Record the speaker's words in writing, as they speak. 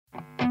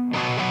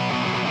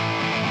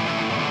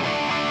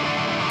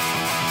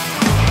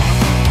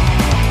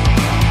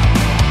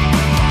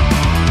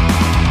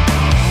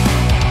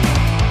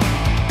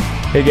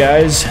Hey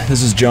guys,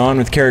 this is John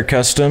with Carrot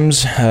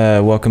Customs.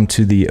 Welcome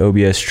to the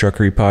OBS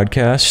Truckery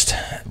Podcast.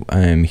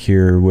 I'm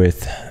here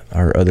with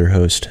our other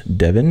host,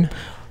 Devin.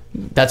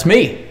 That's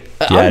me.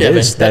 I'm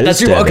Devin. That's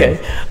you. Devin.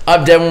 Okay.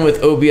 I'm Devin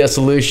with OBS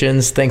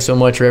Solutions. Thanks so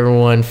much for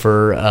everyone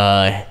for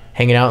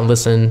hanging out and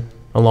listening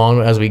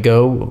along as we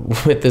go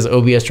with this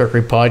OBS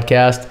Truckery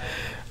Podcast.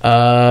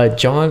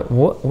 John,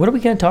 what are we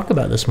going to talk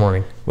about this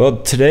morning?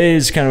 Well, today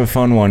is kind of a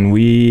fun one.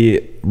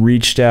 We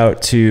reached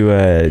out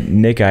to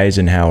Nick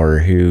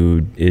Isenhouer,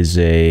 who is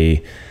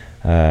he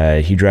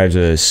drives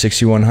a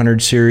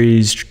 6100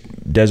 series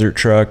desert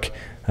truck,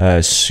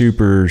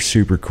 super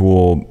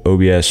cool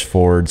OBS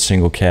Ford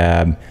single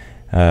cab,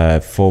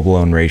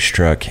 full-blown race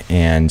truck.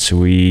 And so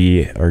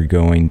we are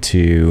going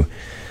to,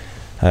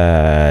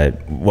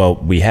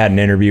 we had an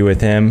interview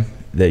with him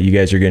that you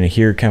guys are going to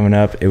hear coming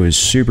up. It was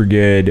super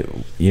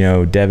good. You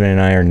know, Devin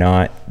and I are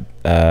not,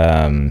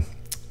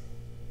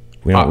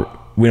 we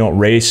don't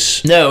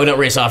race. No, we don't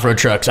race off-road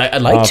trucks.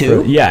 I'd like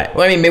to. Yeah.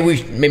 Well, I mean,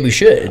 maybe we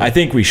should. I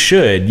think we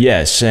should,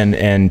 yes.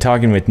 And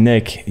talking with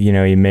Nick, you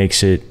know, he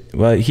makes it,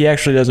 well, he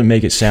actually doesn't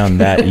make it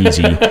sound that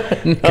easy,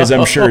 because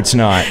no. I'm sure it's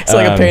not. It's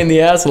like a pain in the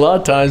ass a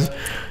lot of times.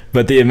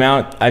 But the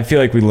amount, I feel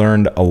like we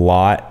learned a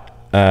lot,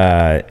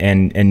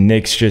 and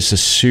Nick's just a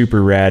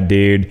super rad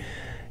dude.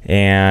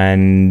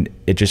 And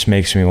it just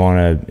makes me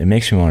want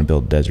to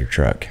build a desert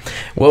truck.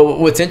 Well,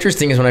 what's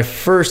interesting is when I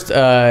first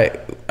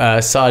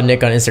saw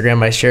Nick on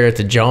Instagram, I shared it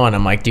to John.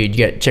 I'm like, dude,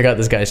 you got to check out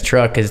this guy's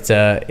truck, because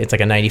it's like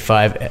a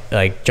 95,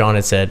 like John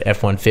had said,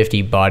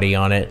 F-150 body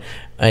on it.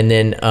 And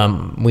then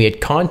we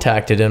had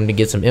contacted him to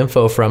get some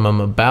info from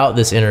him about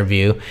this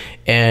interview,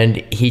 and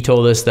he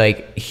told us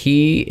like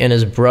he and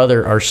his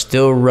brother are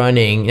still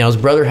running. Now his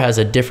brother has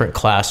a different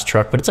class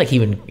truck, but it's like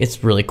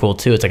it's really cool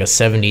too. It's like a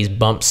 70s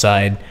bump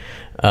side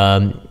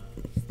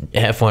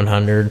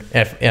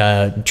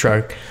F100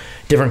 truck,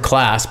 different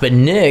class. But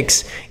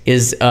Nick's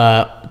is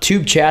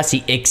tube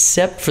chassis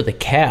except for the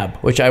cab,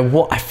 which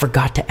I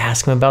forgot to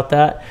ask him about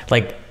that.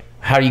 Like,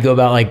 how do you go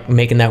about like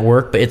making that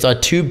work? But it's a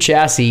tube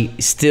chassis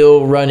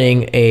still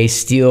running a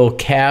steel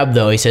cab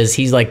though. He says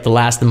he's like the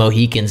last of the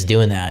Mohicans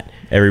doing that.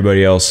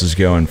 Everybody else is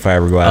going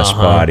fiberglass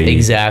body.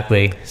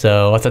 Exactly.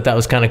 So I thought that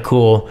was kind of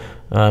cool.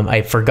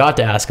 I forgot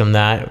to ask him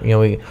that. You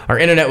know, our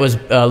internet was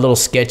a little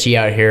sketchy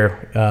out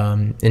here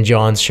in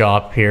John's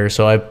shop here,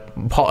 so I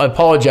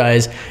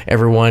apologize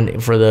everyone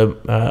for the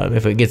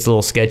if it gets a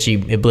little sketchy,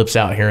 it blips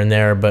out here and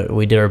there. But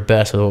we did our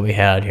best with what we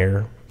had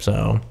here.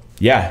 So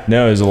yeah,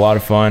 no, it was a lot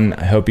of fun.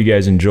 I hope you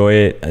guys enjoy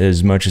it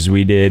as much as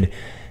we did.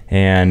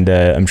 And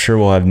I'm sure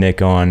we'll have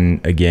Nick on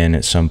again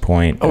at some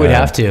point. Oh, we'd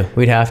have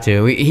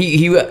to.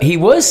 He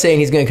was saying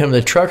he's going to come to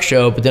the truck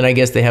show, but then I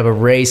guess they have a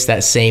race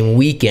that same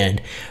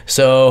weekend.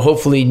 So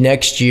hopefully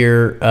next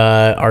year,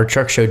 our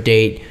truck show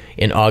date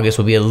in August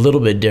will be a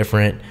little bit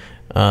different.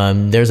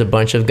 There's a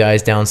bunch of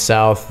guys down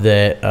south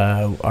that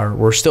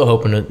we're still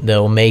hoping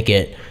they'll make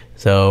it.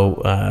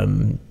 So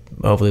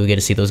hopefully we get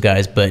to see those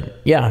guys. But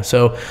yeah,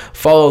 so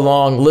follow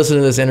along, listen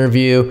to this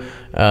interview.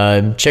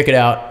 Check it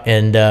out,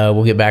 and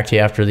we'll get back to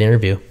you after the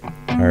interview.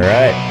 All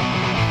right.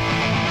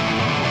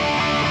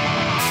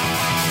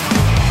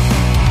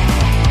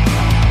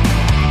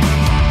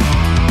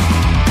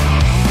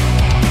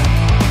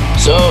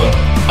 So,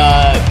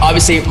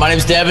 obviously, my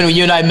name's Devin.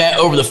 You and I met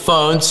over the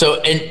phone. So,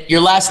 and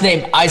your last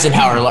name,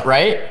 Isenhouer,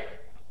 right?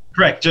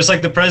 Correct. Just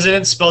like the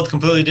president, spelled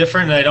completely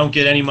different, and I don't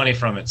get any money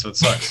from it, so it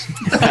sucks.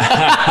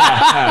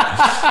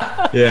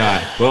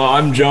 Yeah. Well,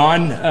 I'm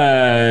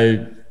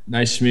John.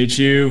 Nice to meet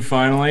you,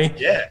 finally.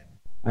 Yeah.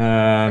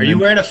 Are you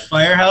wearing a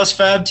Firehouse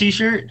Fab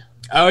t-shirt?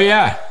 Oh,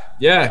 yeah.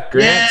 Yeah,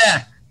 Grant's.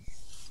 Yeah.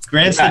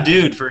 Grant's the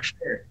dude, for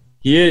sure.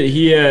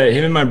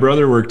 Him and my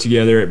brother work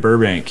together at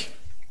Burbank.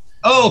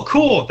 Oh,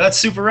 cool. That's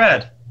super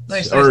rad.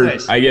 Nice.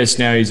 I guess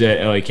now he's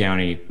at LA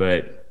County,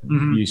 but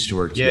he used to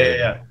work together.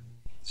 Yeah.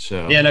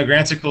 So. Yeah, no,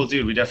 Grant's a cool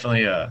dude. We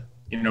definitely,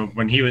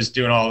 when he was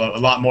doing a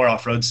lot more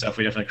off-road stuff,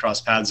 we definitely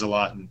crossed paths a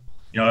lot. And,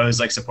 I was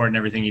like supporting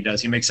everything he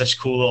does. He makes such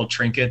cool little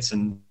trinkets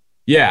and.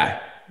 Yeah.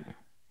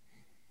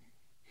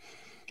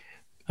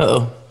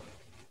 Uh-oh.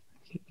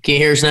 Can you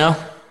hear us now?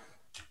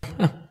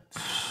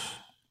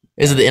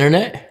 Is it the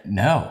internet?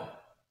 No.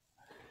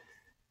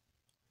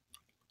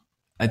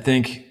 I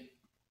think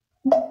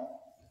I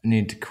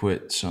need to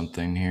quit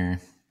something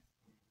here.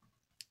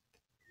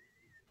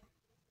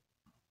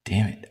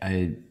 Damn it.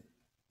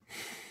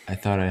 I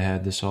thought I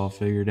had this all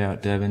figured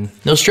out, Devin.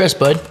 No stress,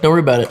 bud. Don't worry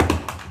about it.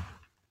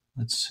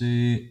 Let's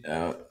see.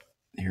 Oh,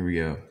 here we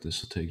go.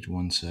 This will take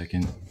 1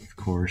 second, of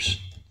course.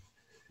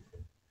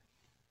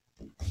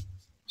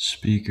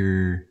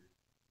 Speaker.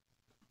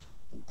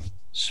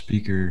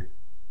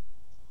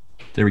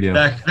 There we go.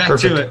 Back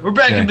to it. We're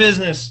back in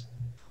business.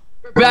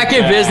 Back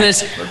in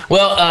business.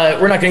 Well,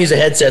 we're not going to use the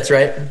headsets,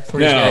 right? We're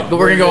going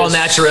to go all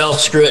natural.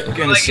 Screw it. I'm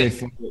going to say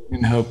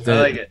and hope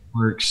that it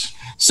works.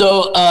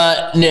 So,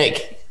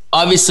 Nick,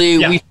 obviously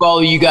we follow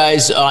you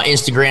guys on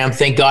Instagram.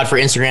 Thank God for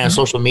Instagram and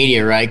social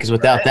media, right? Because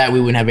without that, we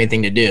wouldn't have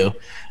anything to do.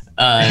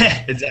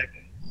 Exactly.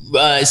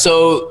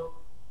 So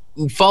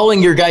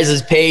following your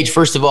guys' page,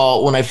 first of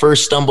all, when I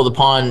first stumbled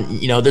upon,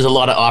 there's a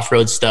lot of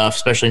off-road stuff,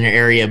 especially in your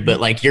area, but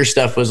like your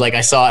stuff was like,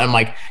 I saw it, I'm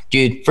like,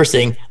 dude, first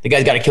thing, the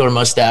guy's got a killer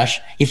mustache.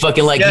 He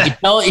fucking like, you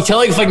tell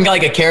like fucking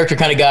like a character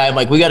kind of guy. I'm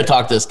like, we got to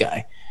talk to this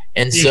guy.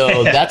 And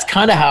so that's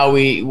kind of how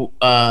we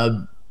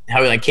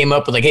like came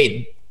up with like,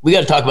 hey, we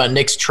got to talk about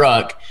Nick's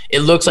truck. It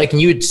looks like,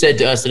 and you had said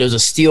to us that it was a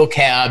steel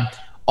cab,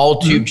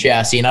 all tube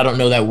chassis, and I don't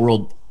know that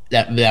world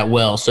that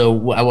well.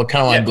 So I would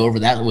kind of want to go over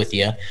that with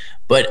you.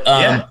 But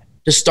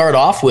to start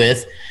off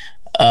with,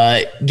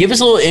 give us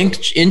a little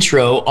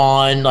intro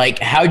on like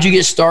how'd you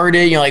get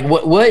started? Like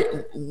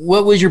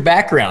what was your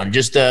background?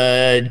 Just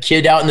a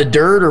kid out in the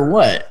dirt or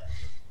what?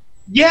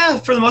 Yeah,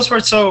 for the most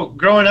part. So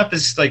growing up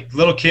as like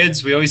little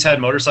kids, we always had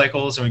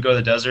motorcycles and we'd go to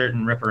the desert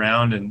and rip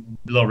around and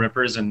little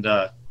rippers. And,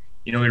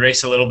 we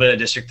raced a little bit at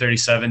District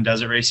 37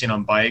 desert racing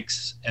on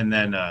bikes. And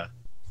then,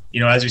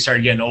 as we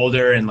started getting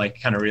older and like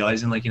kind of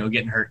realizing like,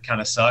 getting hurt kind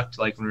of sucked.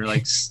 Like when we were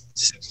like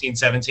 16,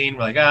 17,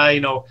 we're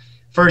like,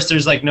 first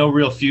there's like no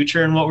real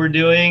future in what we're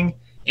doing.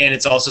 And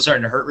it's also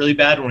starting to hurt really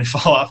bad when we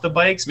fall off the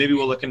bikes. Maybe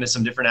we'll look into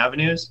some different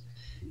avenues.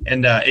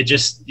 And it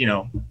just,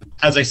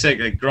 as I said,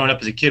 like growing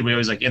up as a kid, we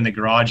always like in the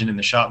garage and in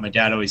the shop, my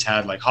dad always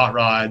had like hot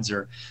rods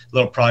or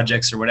little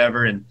projects or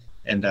whatever. And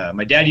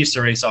my dad used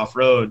to race off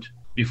road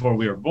before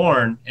we were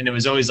born. And it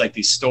was always like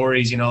these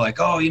stories, like,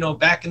 oh,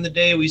 back in the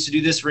day, we used to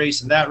do this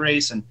race and that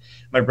race. And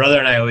my brother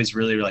and I always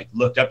really like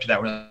looked up to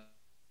that. We're like,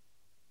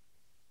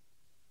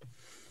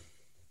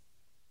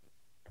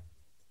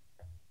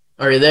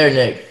 are you there,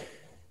 Nick?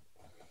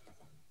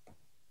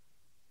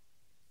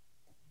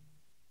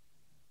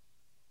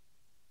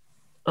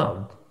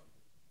 Oh.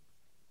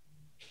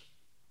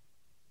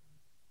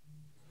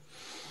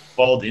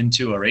 Evolved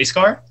into a race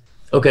car.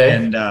 Okay.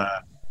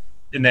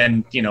 And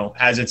then,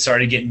 as it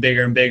started getting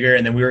bigger and bigger,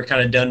 and then we were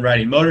kind of done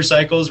riding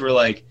motorcycles, we're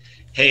like,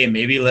 hey,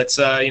 maybe let's,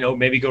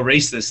 maybe go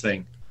race this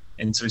thing.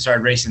 And so we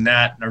started racing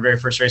that. And our very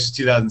first race was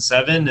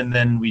 2007. And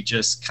then we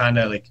just kind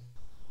of like,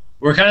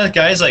 we're kind of like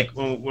guys, like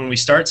when we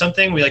start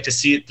something, we like to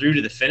see it through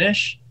to the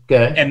finish.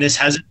 Okay. And this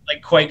hasn't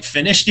like quite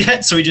finished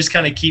yet. So we just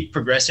kind of keep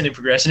progressing and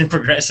progressing and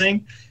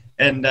progressing.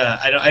 And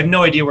I have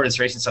no idea where this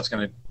racing stuff's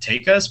going to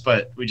take us,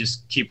 but we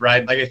just keep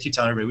riding. Like I keep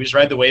telling everybody, we just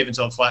ride the wave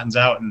until it flattens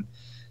out, and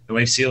the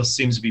wave seal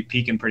seems to be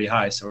peaking pretty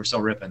high, so we're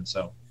still ripping.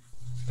 So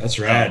that's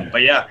rad.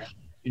 But yeah,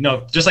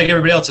 just like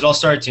everybody else, it all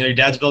starts. Your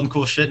dad's building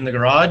cool shit in the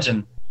garage,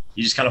 and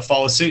you just kind of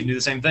follow suit and do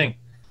the same thing.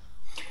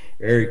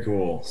 Very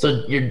cool.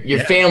 So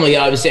your family,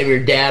 obviously,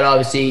 your dad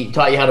obviously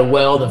taught you how to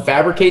weld and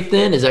fabricate.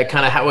 Then is that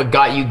kind of how it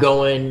got you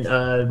going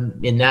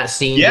in that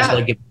scene? Yeah, just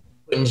like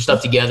putting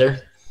stuff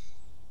together.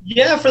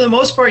 Yeah, for the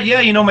most part,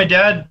 yeah. My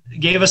dad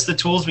gave us the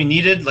tools we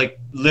needed, like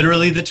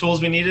literally the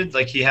tools we needed.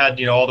 Like he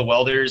had, all the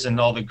welders and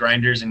all the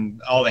grinders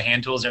and all the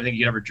hand tools, everything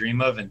you could ever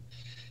dream of. And,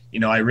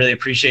 I really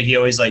appreciate he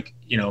always like,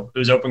 it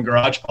was open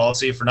garage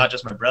policy for not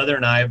just my brother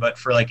and I, but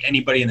for like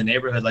anybody in the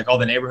neighborhood, like all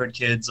the neighborhood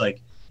kids,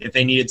 like if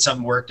they needed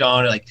something worked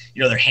on or like,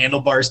 their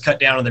handlebars cut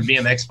down on their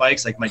BMX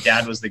bikes, like my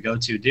dad was the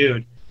go-to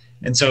dude.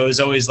 And so it was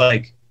always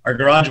like, our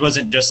garage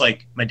wasn't just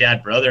like my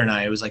dad, brother, and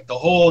I. It was like the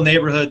whole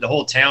neighborhood, the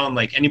whole town.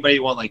 Like anybody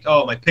want like,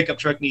 oh, my pickup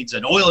truck needs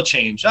an oil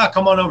change.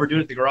 Come on over, do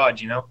it at the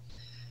garage.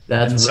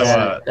 That's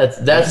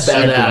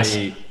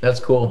badass. That's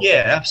cool.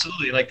 Yeah,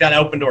 absolutely. Like that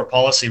open door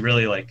policy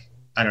really, like,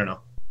 I don't know.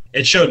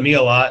 It showed me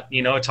a lot.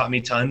 It taught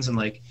me tons. And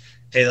like,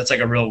 hey, that's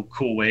like a real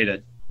cool way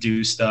to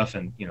do stuff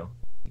and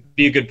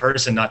be a good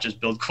person, not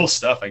just build cool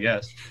stuff, I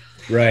guess.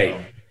 Right.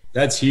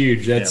 That's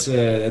huge. That's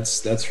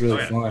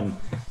really fun.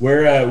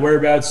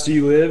 Whereabouts do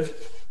you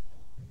live?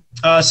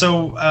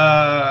 So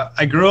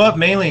I grew up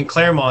mainly in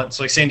Claremont,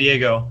 so like San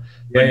Diego.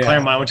 But in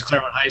Claremont, I went to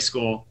Claremont High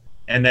School.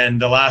 And then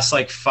the last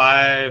like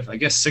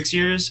 6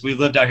 years, we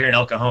lived out here in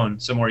El Cajon,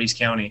 so more East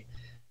County.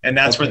 And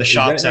that's where the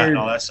shop's at and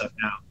all that stuff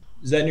now.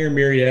 Is that near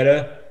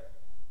Murrieta?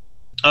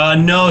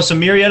 No, so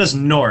Murrieta's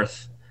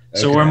north.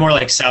 So we're more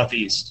like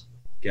southeast.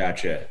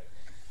 Gotcha.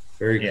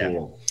 Very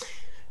cool.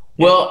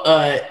 Well,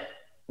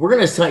 we're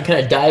going to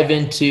kind of dive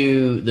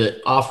into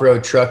the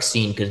off-road truck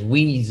scene because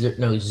we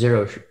know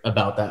zero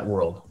about that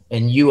world.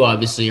 And you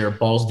obviously are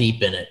balls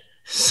deep in it.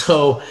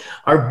 So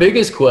our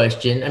biggest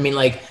question, I mean,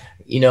 like,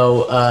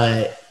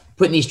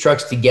 putting these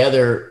trucks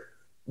together,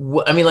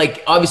 I mean,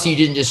 like, obviously you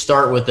didn't just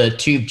start with a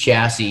tube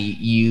chassis.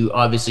 You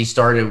obviously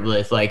started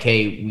with like,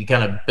 hey, we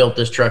kind of built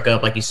this truck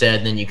up, like you said,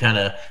 and then you kind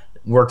of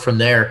worked from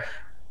there.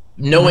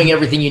 Knowing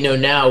everything you know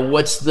now,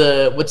 what's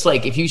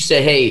like, if you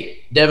say,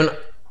 hey, Devin,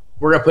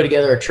 we're going to put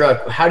together a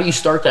truck, how do you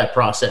start that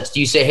process?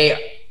 Do you say,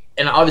 hey,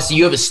 and obviously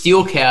you have a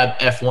steel cab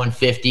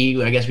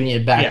F-150. I guess we need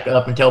to back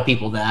up and tell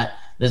people that.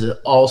 There's an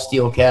all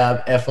steel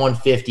cab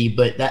F-150,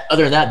 but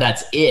other than that,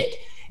 that's it.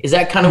 Is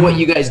that kind of what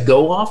you guys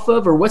go off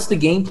of, or what's the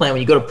game plan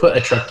when you go to put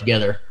a truck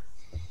together?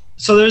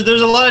 So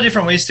there's a lot of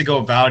different ways to go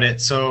about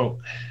it. So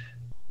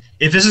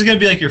if this is going to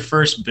be like your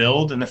first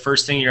build and the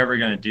first thing you're ever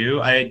going to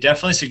do, I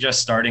definitely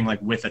suggest starting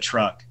like with a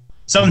truck,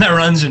 something that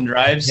runs and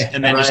drives,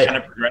 and then just kind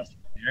of progress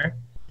from there.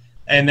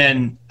 And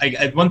then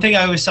one thing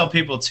I always tell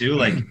people too,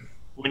 like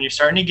when you're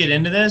starting to get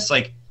into this,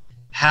 like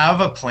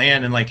have a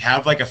plan and like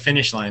have like a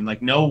finish line,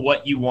 like know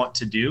what you want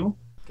to do.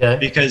 Okay.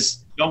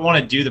 Because you don't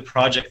want to do the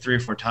project 3 or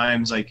 4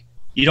 times. Like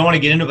you don't want to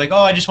get into like, oh,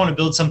 I just want to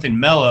build something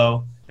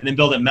mellow and then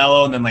build it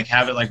mellow and then like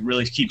have it like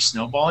really keep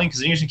snowballing, because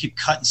then you're just gonna keep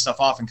cutting stuff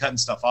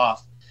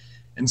off.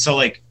 And so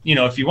like, you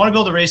know, if you want to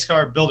build a race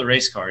car, build a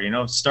race car, you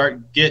know,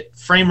 get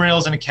frame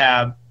rails and a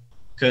cab,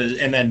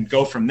 and then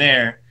go from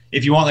there.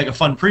 If you want like a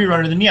fun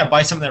pre-runner, then yeah,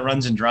 buy something that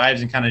runs and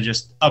drives and kind of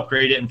just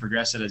upgrade it and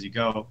progress it as you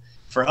go.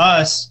 For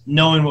us,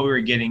 knowing what we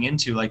were getting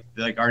into, like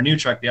our new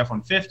truck, the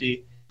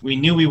F-150, we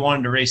knew we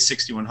wanted to race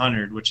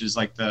 6100, which is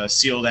like the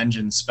sealed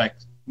engine spec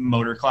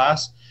motor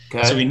class.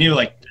 Okay. So we knew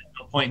like there's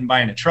no point in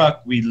buying a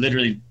truck. We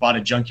literally bought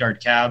a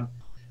junkyard cab.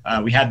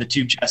 We had the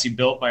tube chassis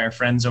built by our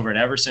friends over at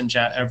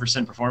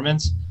Everson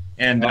Performance.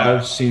 And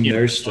I've seen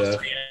their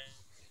stuff.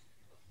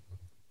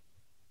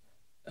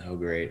 Oh,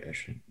 great. I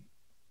should.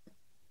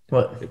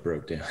 What? It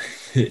broke down.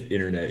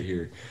 Internet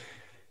here.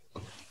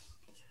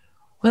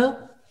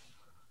 Well,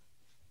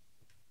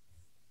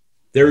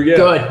 there we go.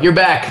 Good. You're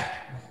back.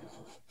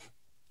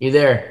 You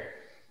there?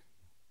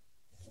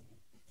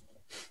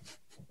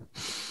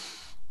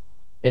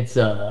 It's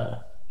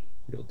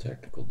real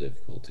technical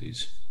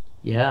difficulties.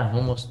 Yeah,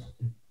 almost.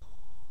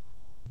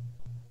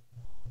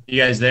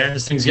 You guys there?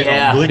 This thing's getting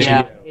all glitchy.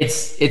 Yeah,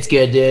 it's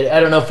good, dude. I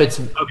don't know if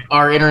it's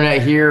our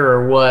internet here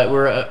or what.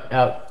 We're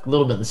out a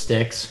little bit in the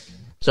sticks.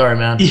 Sorry,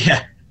 man.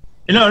 Yeah.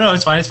 No,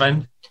 it's fine. It's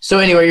fine. So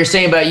anyway, you're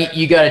saying about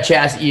you got a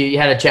chassis. You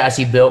had a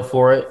chassis built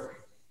for it.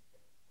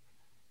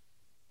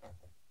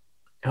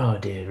 Oh,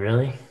 dude,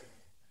 really?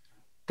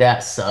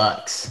 That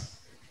sucks.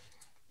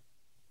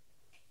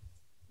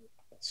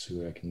 Let's see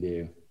what I can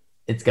do.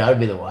 It's got to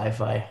be the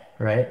Wi-Fi,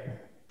 right?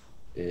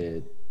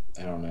 I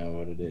don't know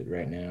what it is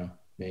right now.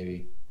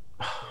 Maybe.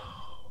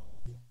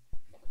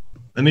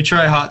 Let me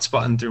try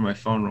hotspotting through my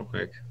phone real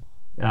quick.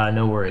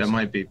 No worries. That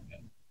might be.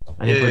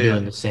 I think we're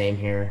doing the same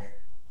here.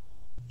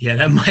 Yeah,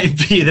 that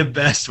might be the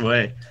best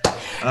way.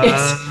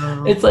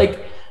 It's like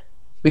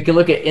we can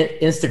look at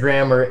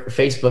Instagram or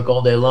Facebook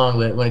all day long,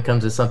 but when it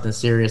comes to something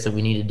serious that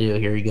we need to do,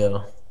 here you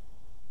go.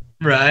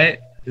 Right?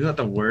 Isn't that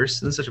the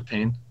worst? This is such a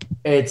pain.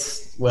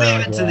 It's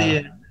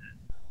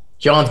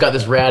John's got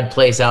this rad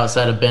place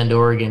outside of Bend,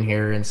 Oregon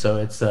here, and so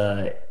it's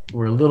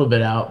we're a little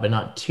bit out, but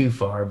not too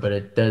far. But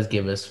it does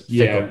give us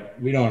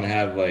we don't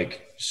have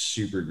like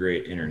super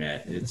great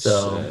internet. It's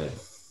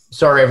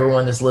sorry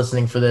everyone that's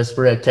listening for this.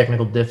 We're at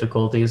technical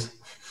difficulties.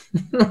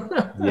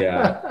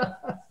 Yeah.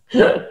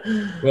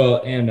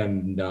 Well, and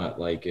I'm not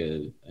like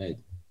I've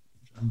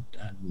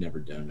never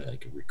done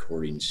like a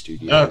recording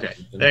studio. Okay,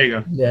 there you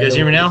go. Yeah, you guys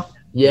hear me now?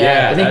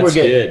 Yeah, I think we're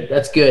good.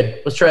 That's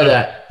good. Let's try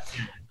that.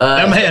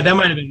 That might have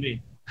been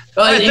me.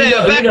 Oh, back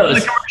to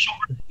the commercial.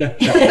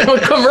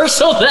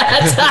 Commercial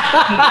that.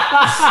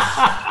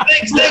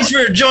 Thanks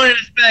for joining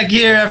us back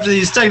here after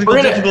these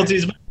technical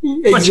difficulties.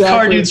 Bunch of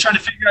car dudes trying to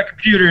figure out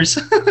computers.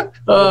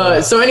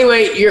 So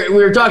anyway,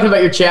 we were talking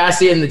about your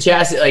chassis and the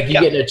chassis, like you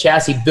getting a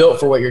chassis built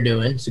for what you're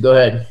doing. So go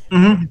ahead.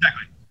 Mm-hmm,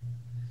 exactly.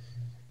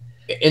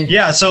 And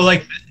yeah, so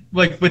like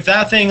with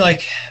that thing,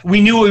 like we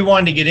knew what we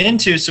wanted to get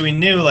into, so we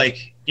knew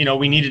like, you know,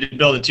 we needed to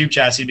build a tube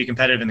chassis to be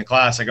competitive in the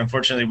class. Like,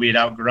 unfortunately, we had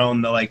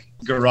outgrown the like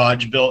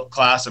garage built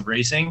class of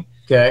racing.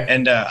 Okay.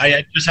 And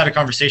I just had a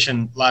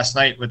conversation last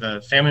night with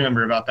a family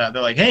member about that.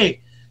 They're like,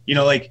 hey, you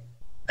know, like,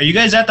 are you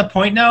guys at the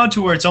point now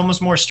to where it's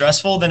almost more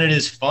stressful than it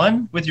is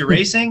fun with your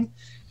racing?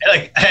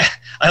 And like,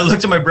 I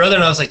looked at my brother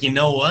and I was like, you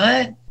know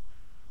what?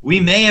 We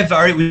may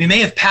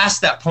have passed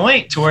that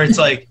point to where it's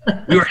like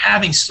we were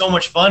having so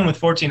much fun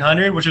with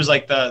 1400, which was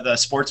like the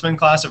sportsman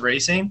class of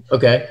racing.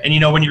 Okay. And you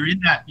know, when you're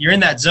in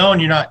that zone,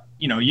 you're not,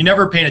 you know, you're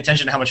never paying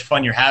attention to how much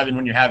fun you're having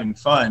when you're having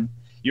fun.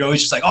 You're always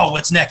just like, oh,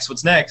 what's next?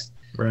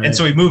 Right. And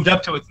so we moved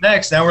up to what's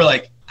next. Now we're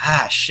like,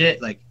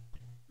 shit, like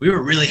we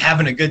were really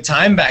having a good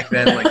time back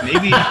then. Like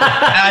maybe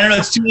I don't know,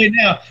 it's too late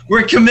now.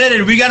 We're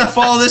committed. We got to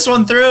follow this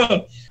one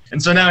through.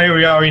 And so now here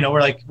we are, you know,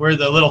 we're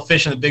the little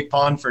fish in the big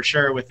pond for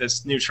sure with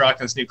this new truck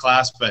and this new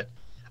class. But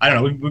I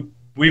don't know,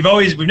 we've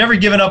never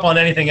given up on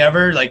anything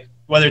ever, like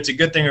whether it's a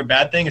good thing or a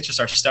bad thing. It's just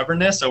our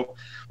stubbornness. So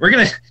we're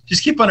going to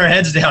just keep putting our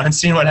heads down and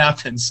seeing what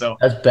happens. So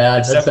that's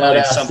bad. That's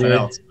badass, something dude.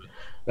 else.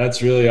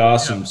 That's really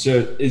awesome. Yeah. So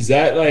is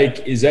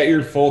that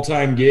your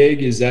full-time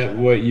gig? Is that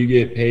what you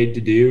get paid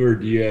to do, or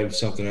do you have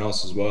something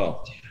else as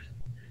well?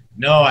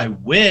 No, I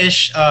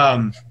wish.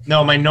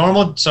 No, my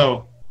normal,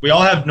 so we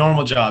all have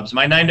normal jobs.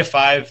 My 9 to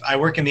 5, I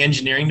work in the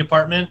engineering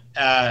department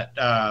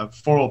at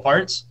 4 Wheel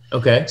Parts.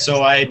 Okay.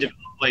 So I develop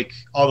like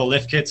all the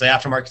lift kits, the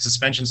aftermarket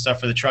suspension stuff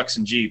for the trucks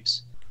and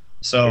Jeeps.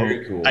 So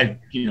very cool. I,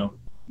 you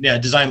know,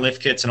 design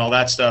lift kits and all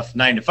that stuff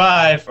 9 to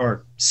 5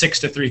 or 6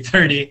 to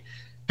 3:30.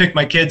 Pick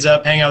my kids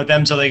up, hang out with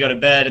them till they go to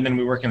bed, and then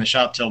we work in the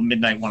shop till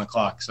midnight, 1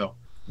 o'clock. So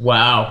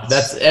wow,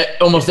 that's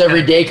almost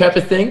every day type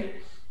of thing.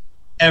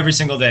 Every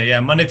single day, yeah.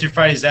 Monday through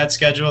Friday is that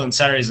schedule, and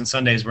Saturdays and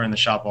Sundays we're in the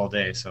shop all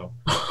day. So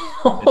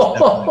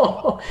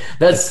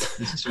that's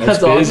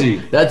busy.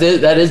 Awesome.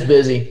 That is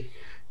busy.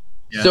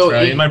 Yeah, so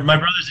right. My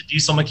brother's a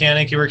diesel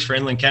mechanic. He works for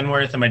Inland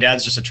Kenworth, and my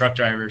dad's just a truck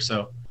driver.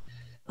 So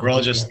we're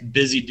all just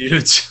busy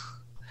dudes.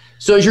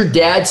 So is your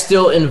dad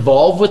still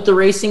involved with the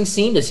racing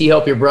scene? Does he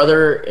help your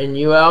brother and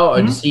you out,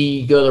 or does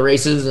he go to the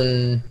races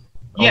and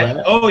all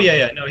that? Oh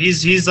yeah. No,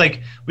 he's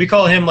like, we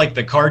call him like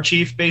the car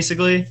chief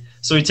basically.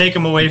 So we take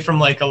him away from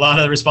like a lot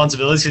of the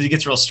responsibilities because he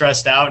gets real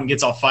stressed out and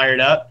gets all fired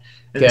up.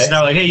 And it's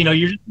now like, hey,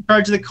 you're just in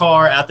charge of the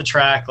car at the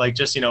track. Like,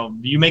 just,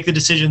 you make the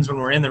decisions when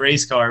we're in the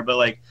race car, but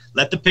like,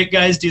 let the pit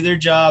guys do their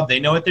job. They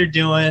know what they're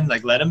doing.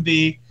 Like, let them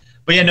be.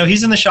 But yeah, no,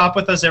 he's in the shop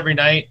with us every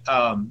night.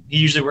 He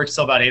usually works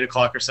till about 8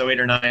 o'clock or so, 8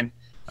 or 9.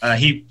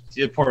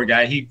 The poor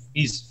guy,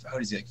 he's how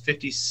old is he, like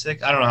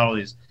 56? I don't know how old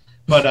he is,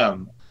 but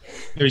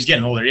he's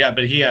getting older. Yeah,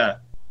 but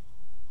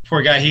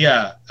poor guy, he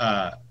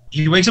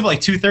wakes up at like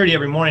 2:30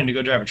 every morning to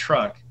go drive a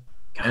truck,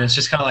 and it's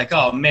just kind of like,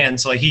 oh man.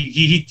 So like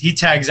he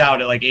tags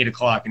out at like 8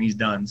 o'clock and he's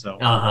done. So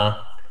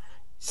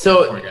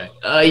So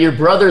your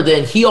brother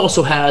then, he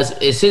also has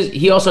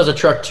a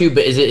truck too,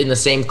 but is it in the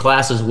same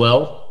class as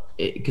well?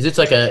 Because it's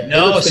like a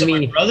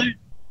my brother.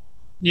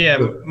 Yeah,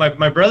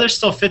 my brother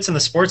still fits in the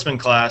sportsman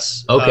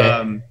class.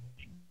 Okay.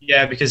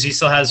 Yeah, because he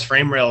still has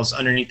frame rails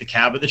underneath the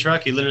cab of the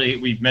truck.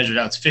 We measured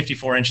out, it's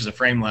 54 inches of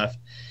frame left.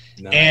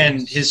 Nice.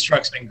 And his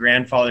truck's been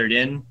grandfathered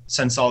in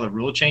since all the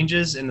rule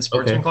changes in the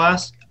sportsman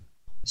class.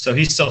 So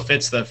he still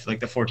fits the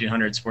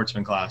 1400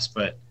 sportsman class.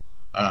 But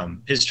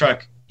his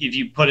truck, if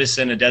you put us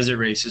in a desert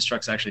race, his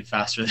truck's actually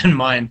faster than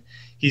mine.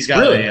 He's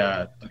got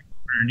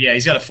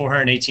he's got a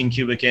 418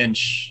 cubic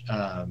inch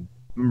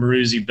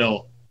Maruzi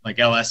built like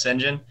LS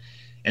engine.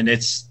 And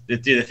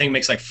the thing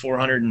makes like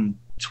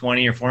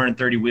 420 or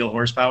 430 wheel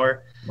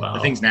horsepower. Wow. The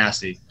thing's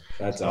nasty.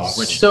 That's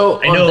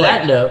awesome. On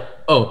that note,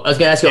 I was going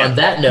to ask you on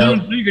that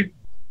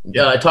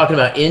note, talking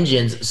about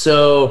engines.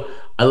 So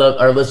I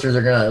love our listeners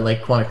are going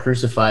to want to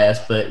crucify us,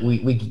 but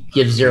we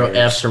give 0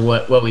 Fs for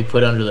what we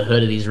put under the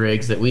hood of these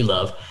rigs that we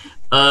love.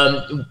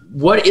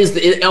 What is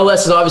the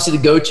LS is obviously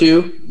the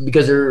go-to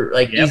because they're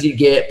easy to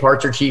get,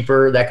 parts are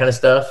cheaper, that kind of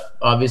stuff,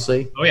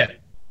 obviously. Oh yeah.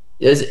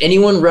 Is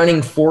anyone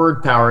running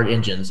Ford powered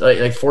engines,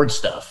 like Ford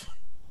stuff?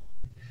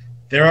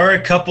 There are a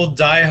couple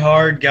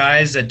diehard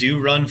guys that do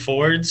run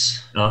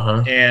Fords.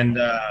 And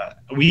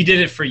we did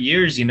it for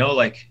years,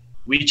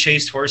 we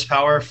chased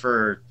horsepower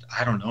for,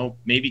 I don't know,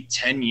 maybe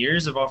 10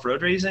 years of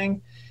off-road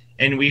racing.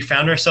 And we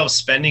found ourselves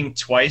spending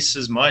twice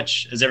as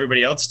much as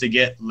everybody else to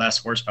get less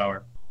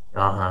horsepower.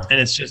 And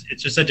it's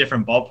just a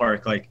different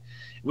ballpark. Like,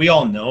 we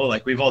all know,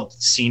 we've all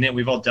seen it.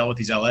 We've all dealt with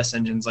these LS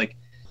engines.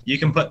 You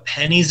can put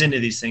pennies into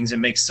these things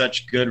and make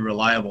such good,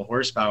 reliable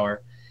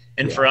horsepower.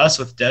 And for us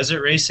with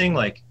desert racing,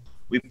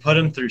 we put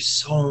them through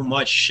so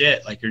much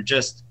shit. You're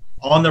just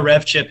on the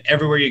rev chip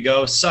everywhere you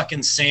go,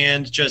 sucking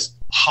sand, just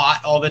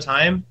hot all the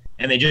time.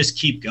 And they just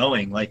keep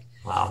going.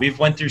 We've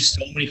went through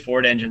so many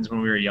Ford engines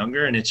when we were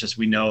younger. And it's just,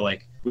 we know,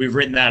 we've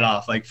written that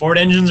off. Ford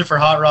engines are for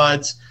hot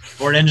rods.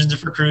 Ford engines are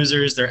for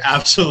cruisers. They're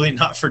absolutely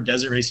not for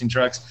desert racing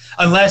trucks.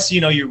 Unless,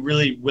 you're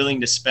really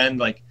willing to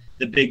spend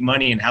the big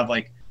money and have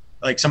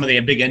some of the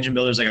big engine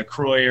builders like a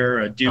Croyer or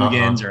a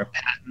Dugan's or a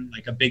Patton,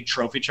 a big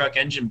trophy truck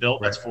engine built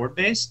that's Ford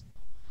based.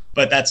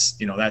 But that's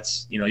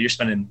you're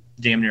spending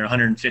damn near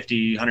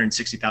 $150,000,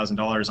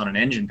 $160,000 on an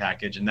engine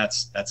package, and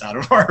that's out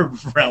of our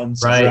realm.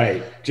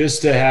 Right.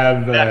 Just to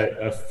have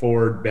a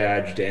Ford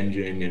badged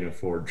engine in a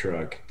Ford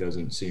truck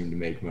doesn't seem to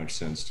make much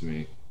sense to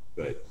me.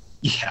 But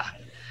yeah,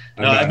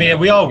 no,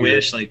 we all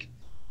wish we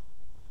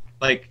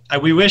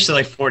wish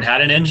that Ford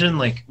had an engine.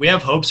 We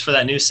have hopes for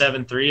that new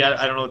 7.3.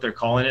 I don't know what they're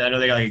calling it. I know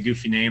they got a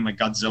goofy name like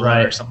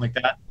Godzilla or something like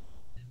that.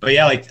 But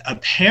yeah,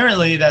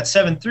 apparently that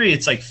 7.3,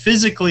 it's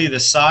physically the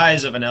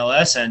size of an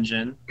LS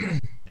engine.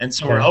 And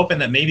so we're hoping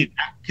that maybe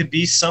that could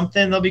be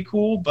something that'll be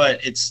cool,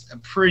 but it's a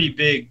pretty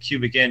big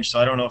cubic inch.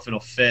 So I don't know if it'll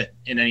fit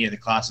in any of the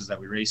classes that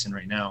we race in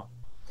right now.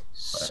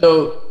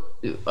 So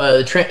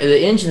the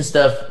engine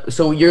stuff,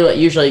 so you're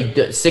usually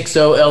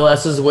 6.0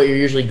 LS is what you're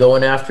usually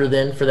going after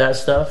then for that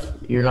stuff?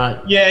 You're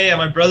not? Yeah.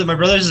 My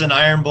brother's is an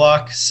iron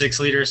block 6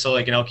 liter. So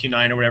an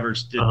LQ9 or whatever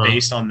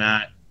based on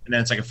that. And then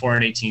it's a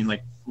 418,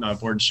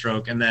 board and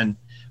stroke. And then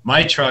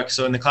my truck,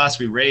 so in the class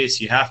we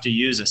race, you have to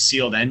use a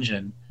sealed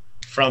engine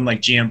from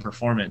GM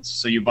Performance.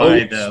 So you buy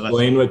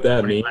explain what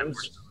that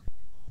means.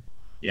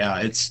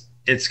 Yeah,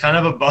 it's kind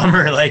of a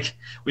bummer.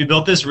 We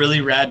built this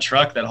really rad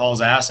truck that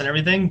hauls ass and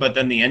everything, but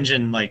then the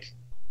engine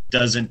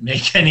doesn't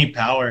make any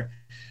power.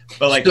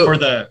 But for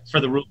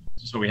the rules,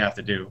 that's what we have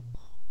to do.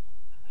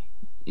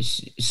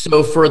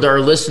 So for our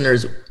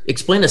listeners,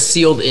 explain a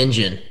sealed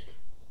engine.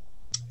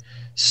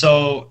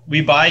 So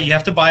you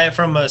have to buy it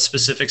from a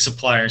specific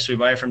supplier. So we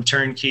buy it from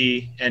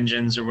Turnkey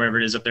Engines or wherever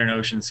it is up there in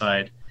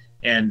Oceanside.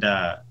 And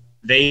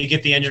they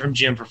get the engine from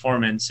GM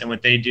Performance. And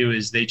what they do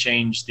is they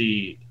change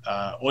the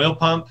oil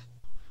pump.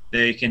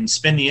 They can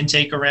spin the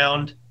intake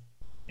around.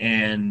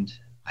 And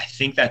I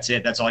think that's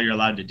it. That's all you're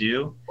allowed to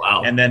do.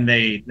 Wow. And then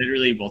they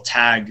literally will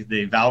tag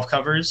the valve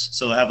covers.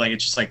 So they'll have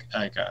it's just like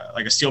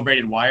a steel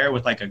braided wire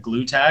with a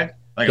glue tag,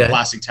 a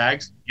plastic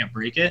tag. So you can't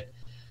break it.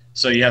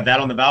 So you have that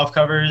on the valve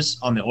covers,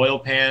 on the oil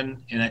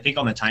pan, and I think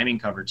on the timing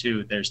cover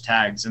too, there's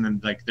tags. And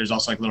then there's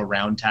also little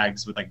round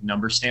tags with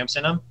number stamps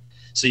in them.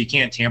 So you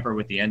can't tamper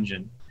with the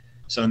engine.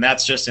 So, and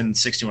that's just in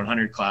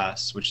 6100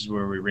 class, which is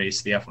where we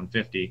race the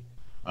F-150.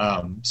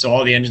 So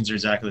all the engines are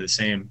exactly the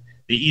same.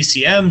 The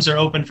ECMs are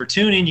open for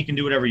tuning. You can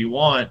do whatever you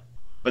want,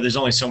 but there's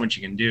only so much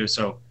you can do.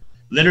 So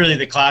literally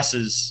the class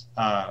is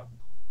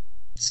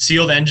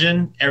sealed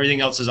engine. Everything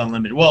else is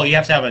unlimited. Well, you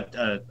have to have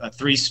a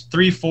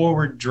three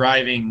forward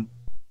driving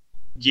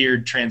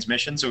geared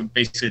transmission. So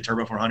basically a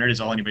Turbo 400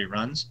 is all anybody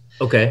runs.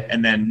 Okay.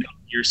 And then no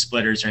gear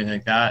splitters or anything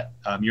like that.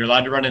 You're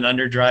allowed to run an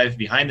underdrive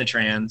behind the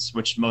trans,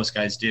 which most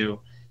guys do.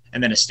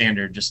 And then a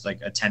standard, just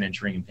like a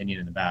 10-inch ring and pinion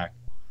in the back.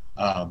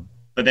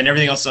 But then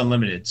everything else is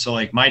unlimited. So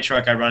like my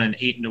truck, I run an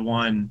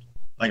 8-to-1,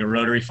 like a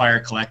rotary fire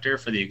collector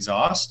for the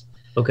exhaust.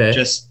 Okay.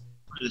 Just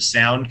the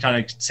sound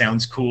kind of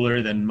sounds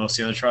cooler than most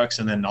of the other trucks.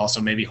 And then also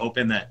maybe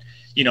hoping that,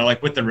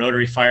 like with the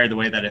rotary fire, the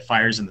way that it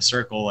fires in the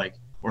circle, like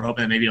we're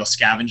hoping that maybe it'll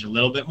scavenge a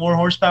little bit more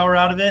horsepower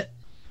out of it,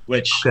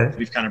 which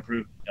we've kind of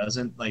proved it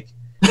doesn't. Like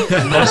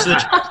most of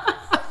the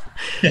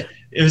trucks,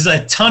 it was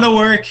a ton of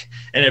work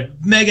and a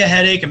mega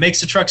headache. It makes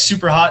the truck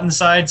super hot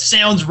inside,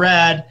 sounds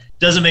rad,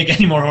 doesn't make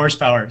any more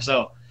horsepower.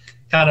 So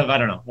kind of, I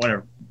don't know,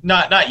 whatever.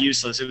 Not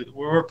useless.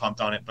 We're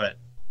pumped on it, but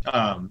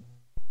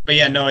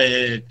yeah, no,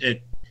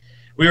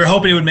 we were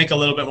hoping it would make a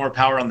little bit more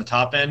power on the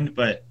top end,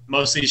 but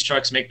most of these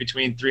trucks make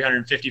between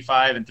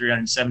 355 and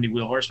 370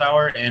 wheel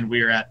horsepower, and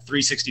we are at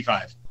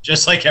 365,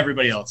 just like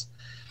everybody else.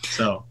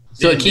 So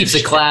it keeps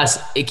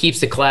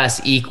the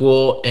class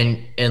equal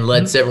and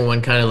lets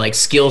everyone kind of like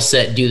skill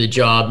set do the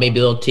job. Maybe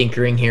a little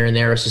tinkering here and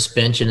there,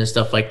 suspension and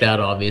stuff like that,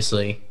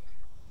 obviously.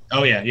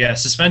 Oh yeah.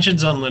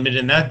 Suspension's unlimited,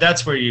 and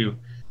that's where you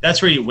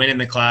win in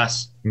the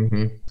class.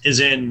 Is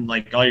in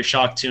like all your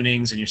shock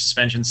tunings and your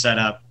suspension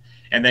setup,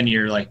 and then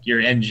your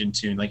engine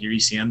tune, like your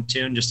ECM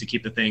tune, just to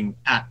keep the thing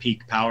at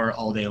peak power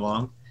all day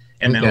long.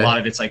 And then a lot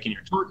of it's like in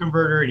your torque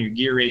converter and your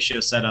gear ratio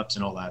setups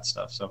and all that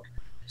stuff.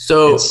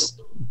 So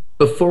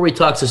before we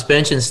talk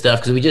suspension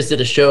stuff, because we just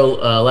did a show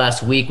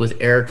last week with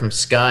Eric from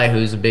Sky,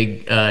 who's a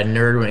big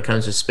nerd when it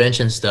comes to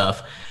suspension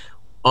stuff,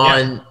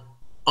 on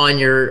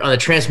the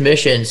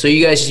transmission. So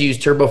you guys use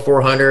Turbo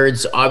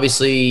 400s,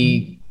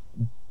 obviously,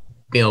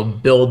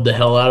 build the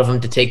hell out of them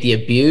to take the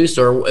abuse,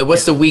 or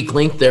what's the weak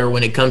link there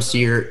when it comes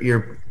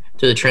to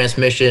the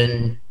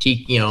transmission?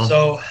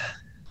 So,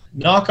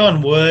 knock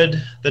on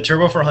wood, the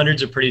Turbo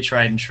 400s are pretty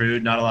tried and true.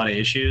 Not a lot of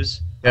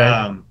issues.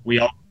 Okay.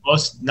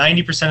 Most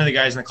 90% of the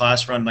guys in the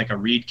class run like a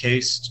Reed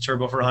case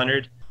Turbo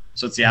 400,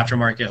 so it's the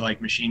aftermarket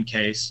like machine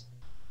case.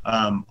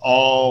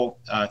 All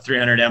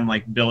 300M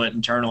like billet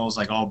internals,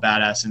 like all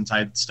badass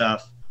inside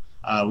stuff.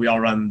 We all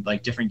run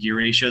like different gear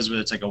ratios,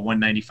 whether it's like a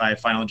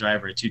 195 final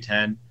drive or a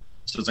 210.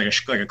 So it's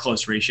like a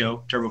close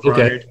ratio Turbo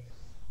 400. Okay.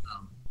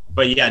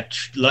 But yeah,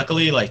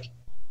 luckily, like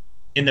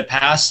in the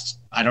past,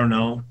 I don't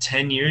know,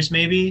 10 years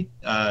maybe,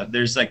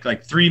 there's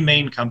like three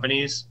main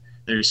companies.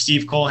 There's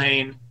Steve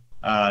Colhane,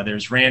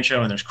 there's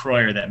Rancho, and there's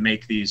Croyer that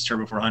make these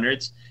Turbo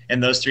 400s.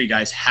 And those three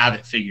guys have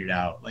it figured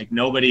out. Like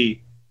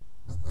nobody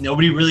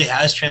really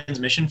has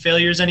transmission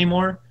failures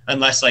anymore,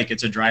 unless like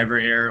it's a driver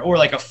error or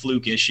like a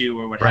fluke issue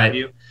or what have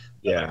you.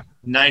 Yeah.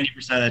 90%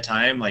 of the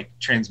time, like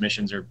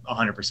transmissions are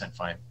 100%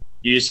 fine.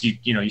 You just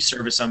you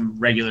service them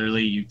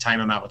regularly, you time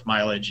them out with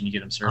mileage, and you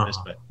get them serviced.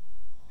 But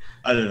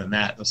other than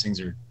that, those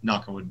things are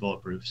knock on wood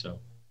bulletproof. So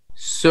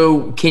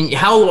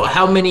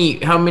how many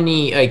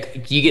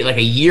like do you get like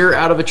a year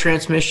out of a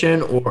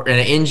transmission or an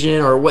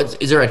engine, or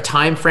what? Is there a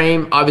time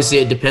frame? Obviously,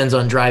 it depends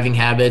on driving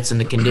habits and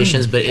the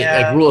conditions, but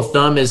like rule of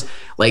thumb is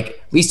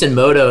like, at least in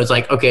moto, it's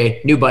like,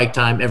 okay, new bike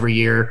time every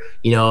year,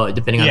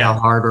 depending on how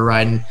hard we're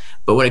riding.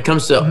 But when it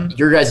comes to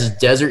your guys'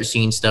 desert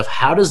scene stuff,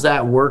 how does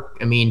that work?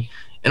 I mean,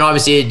 and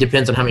obviously it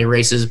depends on how many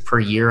races per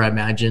year, I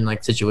imagine,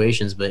 like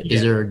situations, but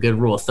is there a good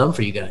rule of thumb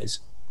for you guys?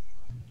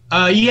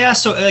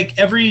 So like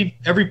every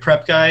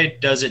prep guy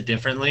does it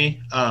differently.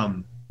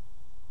 I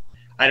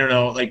don't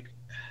know, like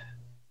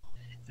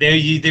they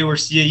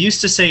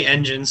used to say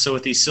engines. So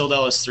with these sealed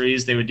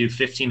LS3s, they would do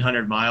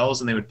 1,500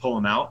 miles and they would pull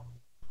them out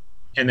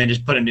and then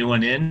just put a new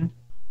one in.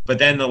 But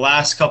then the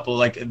last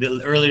couple,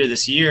 earlier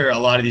this year, a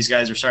lot of these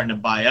guys are starting to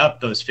buy up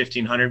those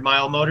 1,500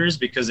 mile motors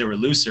because they were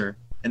looser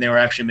and they were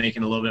actually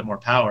making a little bit more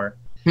power.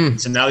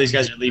 So now these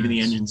guys are leaving the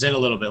engines in a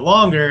little bit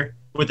longer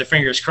with their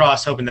fingers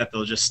crossed, hoping that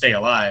they'll just stay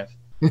alive.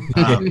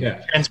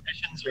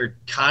 Transmissions are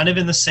kind of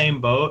in the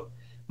same boat.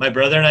 My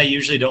brother and I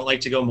usually don't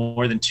like to go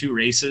more than 2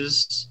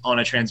 races on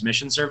a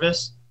transmission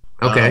service.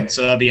 Okay.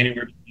 So that'll be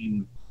anywhere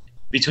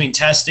between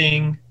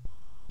testing,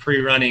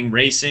 pre-running,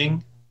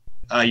 racing.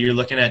 You're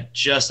looking at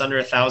just under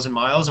 1,000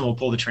 miles, and we'll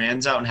pull the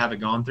trans out and have it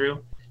gone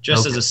through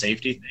just as a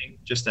safety thing,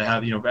 just to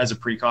have, as a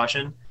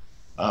precaution.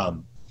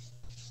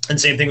 And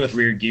same thing with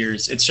rear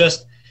gears. It's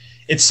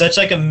such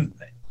like in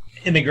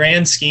the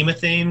grand scheme of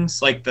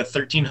things, like the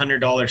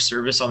 $1,300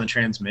 service on the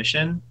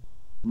transmission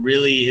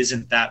really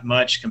isn't that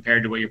much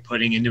compared to what you're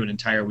putting into an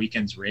entire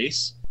weekend's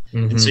race.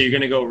 And so you're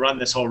going to go run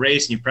this whole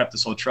race and you prep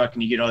this whole truck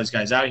and you get all these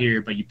guys out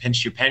here, but you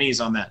pinch your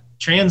pennies on that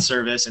trans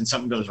service and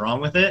something goes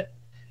wrong with it.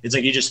 It's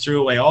like you just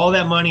threw away all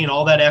that money and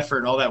all that effort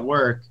and all that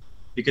work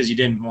because you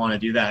didn't want to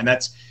do that. And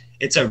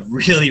it's a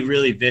really,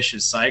 really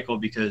vicious cycle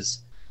because,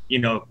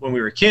 when we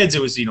were kids,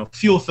 it was,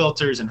 fuel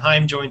filters and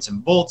Heim joints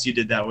and bolts you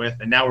did that with.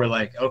 And now we're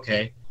like,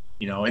 okay,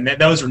 and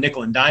those were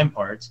nickel and dime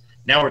parts.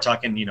 Now we're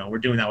talking, we're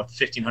doing that with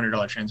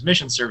 $1,500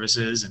 transmission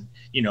services and,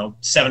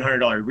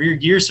 $700 rear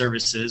gear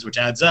services, which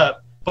adds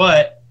up.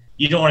 But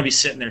you don't want to be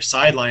sitting there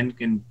sidelined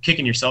and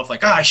kicking yourself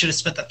like, I should have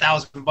spent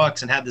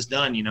 $1,000 and had this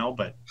done,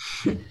 but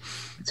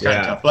it's kind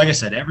of tough. But like I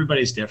said,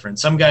 everybody's different.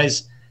 Some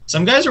guys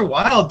are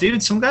wild,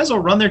 dude. Some guys will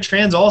run their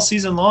trans all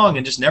season long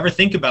and just never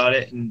think about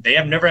it, and they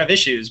never have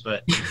issues.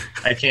 But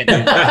I can't do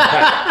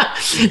that.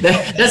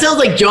 that sounds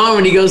like John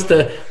when he goes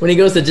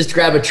to just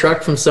grab a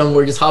truck from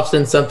somewhere, just hops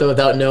in something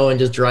without knowing,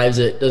 just drives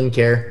it, doesn't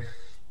care.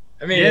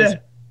 I mean,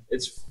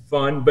 it's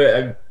fun,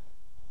 but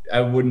I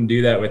wouldn't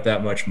do that with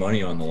that much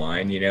money on the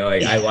line.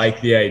 I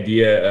like the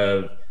idea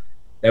of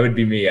that would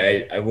be me.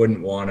 I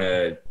wouldn't want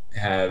to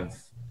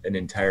have an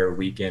entire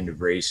weekend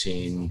of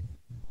racing,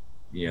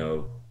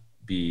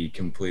 be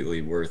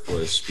completely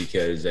worthless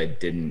because I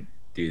didn't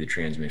do the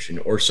transmission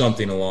or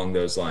something along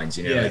those lines.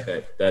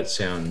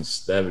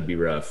 That would be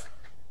rough.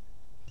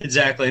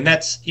 Exactly. And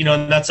that's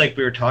like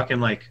we were talking,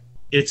 like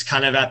it's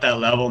kind of at that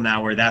level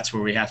now where that's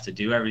where we have to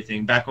do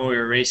everything. Back when we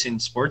were racing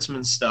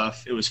sportsman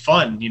stuff, it was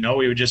fun. We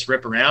would just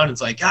rip around.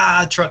 It's like,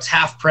 truck's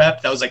half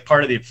prepped. That was like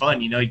part of the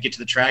fun. You get to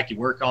the track, you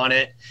work on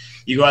it,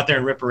 you go out there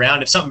and rip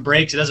around. If something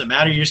breaks, it doesn't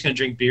matter. You're just going to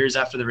drink beers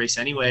after the race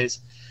anyways.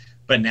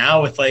 But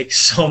now with like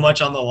so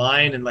much on the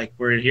line and like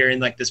we're hearing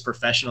like this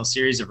professional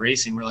series of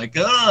racing, we're like,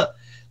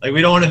 like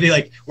we don't want to be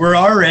like, we're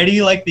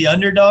already like the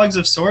underdogs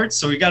of sorts.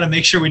 So we got to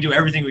make sure we do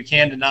everything we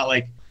can to not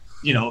like,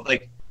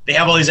 like they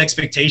have all these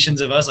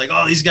expectations of us, like,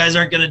 these guys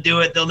aren't going to do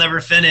it. They'll never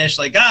finish.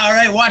 Like, all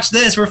right, watch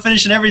this. We're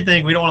finishing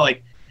everything. We don't want to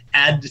like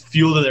add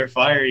fuel to their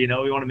fire. We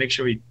want to make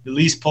sure we at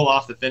least pull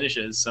off the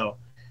finishes. So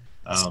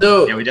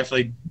we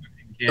definitely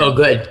can. Oh,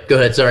 good. Go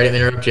ahead. Sorry, I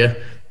didn't interrupt you.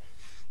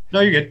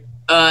 No, you're good.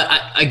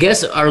 I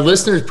guess our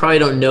listeners probably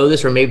don't know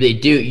this, or maybe they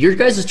do. Your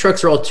guys'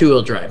 trucks are all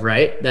two-wheel drive,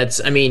 right?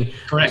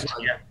 Correct.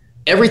 Yeah.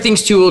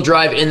 Everything's two-wheel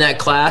drive in that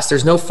class.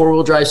 There's no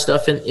four-wheel drive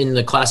stuff in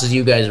the classes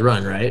you guys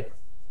run, right?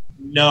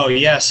 No,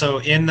 yeah. So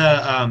in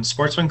the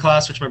sportsman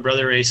class, which my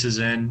brother races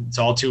in, it's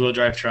all two-wheel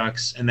drive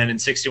trucks, and then in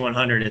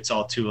 6100, it's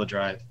all two-wheel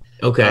drive.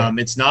 Okay.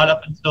 It's not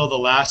up until the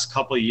last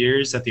couple of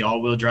years that the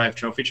all-wheel drive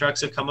trophy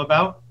trucks have come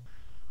about.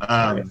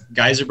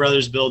 Geyser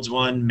Brothers builds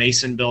one,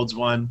 Mason builds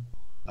one.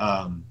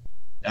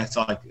 That's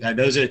all.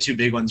 Those are the two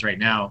big ones right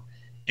now,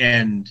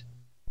 and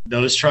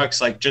those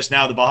trucks, like just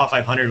now, the Baja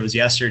 500 was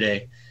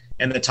yesterday,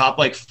 and the top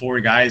like four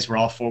guys were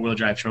all four-wheel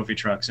drive trophy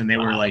trucks, and they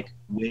were like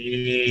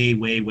way,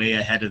 way, way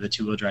ahead of the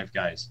two-wheel drive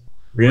guys.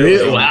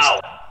 Really?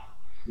 Wow.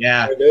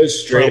 Yeah. Are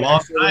those straight for a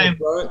long time.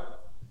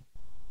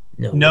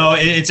 No,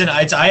 it's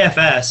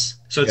IFS,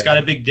 so it's got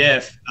a big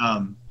diff.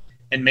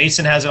 And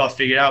Mason has it all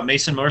figured out.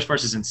 Mason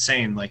Motorsports is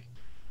insane. Like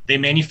they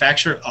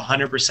manufacture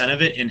 100%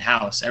 of it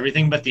in-house.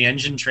 Everything but the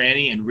engine,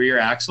 tranny, and rear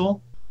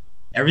axle.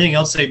 Everything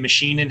else they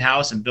machine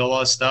in-house and build all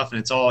this stuff, and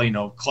it's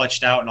all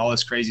clutched out and all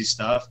this crazy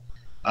stuff.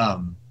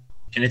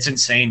 And it's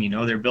insane.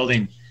 They're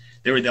building.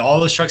 All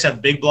those trucks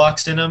have big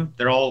blocks in them.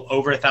 They're all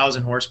over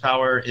 1,000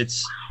 horsepower.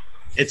 It's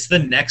the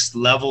next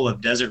level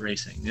of desert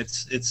racing.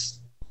 It's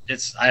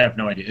I have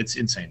no idea. It's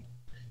insane.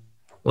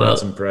 Well,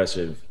 that's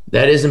impressive.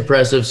 That is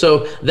impressive.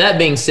 So that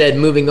being said,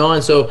 moving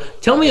on. So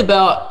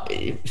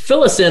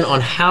fill us in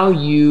on how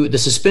the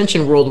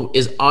suspension world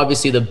is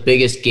obviously the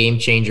biggest game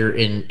changer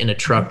in a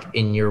truck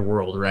in your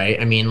world,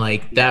 right? I mean,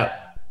 like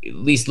that, at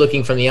least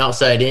looking from the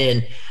outside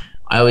in,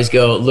 I always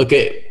go, look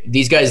at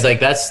these guys, like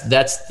that's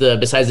the,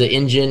 besides the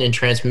engine and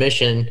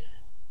transmission,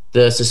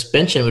 the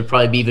suspension would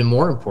probably be even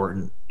more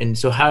important. And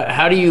so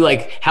how do you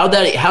how's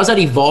that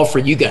evolve for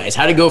you guys?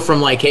 How to go from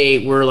like,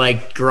 hey, we're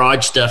like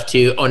garage stuff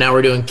to, now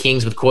we're doing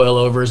kings with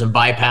coilovers and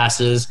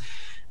bypasses.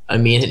 I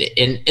mean,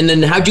 and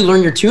then how'd you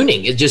learn your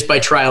tuning? It's just by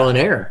trial and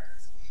error.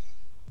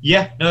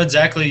 Yeah, no,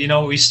 exactly.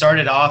 We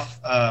started off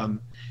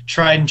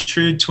tried and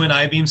true twin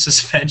I-beam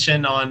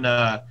suspension on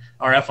our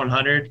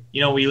F100.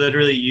 We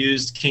literally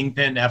used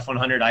Kingpin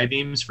F100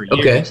 I-beams for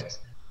years. Okay.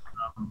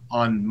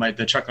 On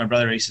the truck my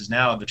brother races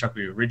now, the truck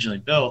we originally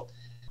built.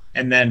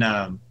 And then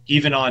I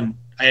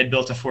had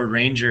built a Ford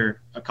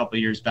Ranger a couple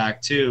of years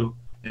back too,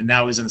 and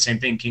that was in the same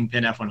thing,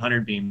 Kingpin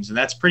F100 beams. And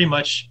that's pretty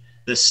much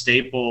the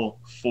staple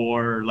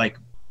for like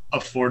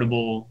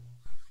affordable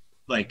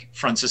like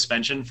front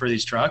suspension for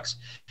these trucks,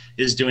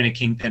 is doing a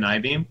Kingpin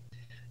I-beam.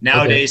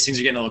 Nowadays, Things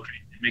are getting a little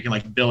crazy. They're making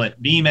like billet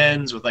beam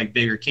ends with like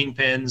bigger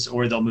Kingpins,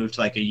 or they'll move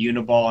to like a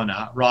uniball and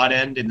a rod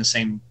end in the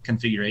same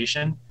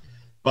configuration.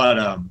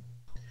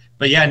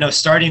 But yeah, no,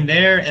 starting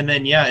there, and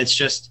then it's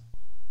just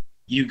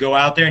you go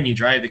out there and you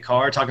drive the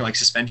car, talking like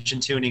suspension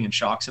tuning and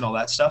shocks and all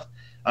that stuff.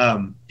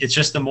 It's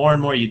just the more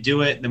and more you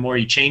do it, the more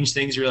you change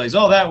things, you realize,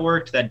 that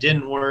worked, that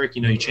didn't work.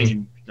 You're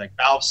changing like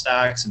valve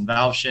stacks and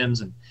valve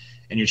shims, and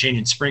you're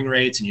changing spring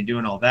rates, and you're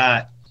doing all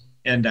that.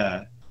 And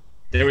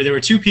there were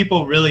two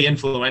people really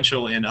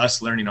influential in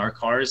us learning our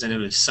cars, and it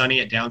was Sonny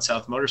at Down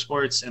South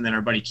Motorsports, and then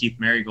our buddy Keith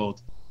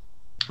Marigold.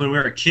 When we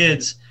were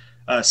kids,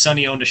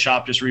 Sonny owned a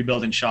shop just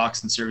rebuilding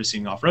shocks and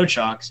servicing off-road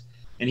shocks.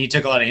 and he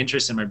took a lot of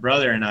interest in my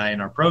brother and I in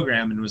our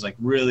program, and was like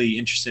really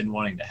interested in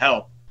wanting to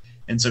help.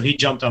 And so he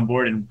jumped on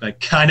board and like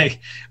kind of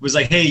was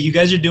like, hey, you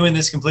guys are doing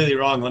this completely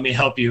wrong. Let me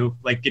help you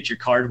like get your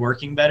card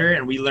working better.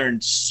 And we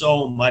learned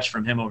so much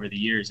from him over the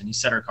years, and he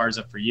set our cars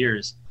up for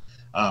years.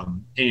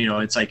 And you know,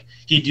 it's like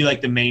he'd do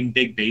like the main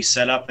big base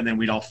setup, and then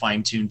we'd all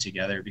fine tune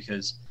together,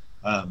 because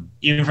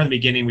even from the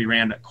beginning we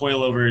ran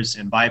coilovers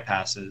and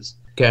bypasses.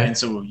 Okay. And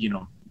so, you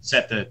know,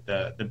 set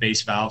the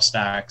base valve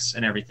stacks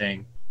and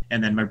everything.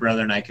 And then my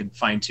brother and I could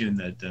fine tune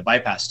the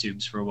bypass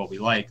tubes for what we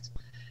liked.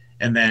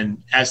 And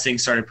then as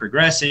things started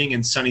progressing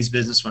and Sonny's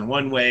business went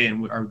one way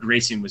and our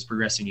racing was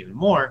progressing even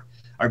more,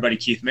 our buddy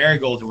Keith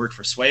Marigold, who worked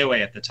for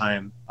Swayaway at the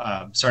time,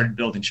 started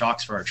building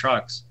shocks for our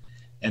trucks.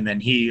 And then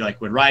he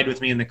like would ride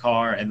with me in the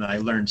car, and I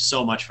learned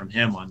so much from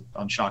him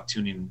on shock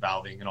tuning and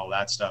valving and all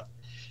that stuff.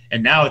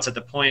 And now it's at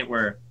the point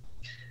where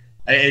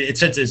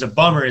it's a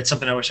bummer. It's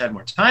something I wish I had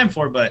more time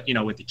for, but you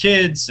know, with the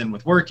kids and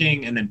with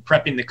working and then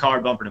prepping the car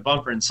bumper to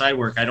bumper and side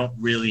work, I don't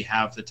really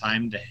have the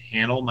time to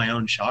handle my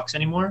own shocks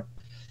anymore.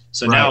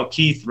 So now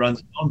Keith runs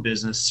his own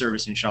business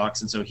servicing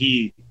shocks. And so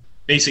he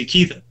basically,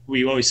 Keith,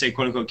 we always say,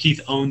 quote unquote,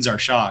 Keith owns our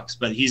shocks,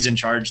 but he's in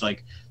charge,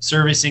 like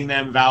servicing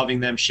them,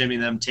 valving them, shimming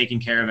them, taking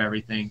care of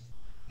everything.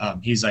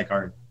 He's like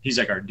our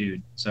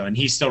dude. So, and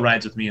he still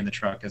rides with me in the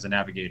truck as a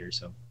navigator.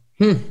 So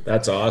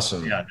that's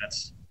awesome. Yeah.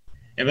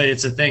 But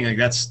it's a thing. Like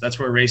that's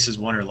where races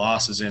won or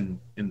lost is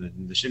in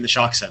the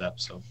shock setup.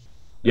 So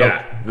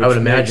yeah, I would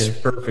imagine.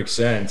 Makes perfect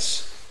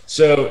sense.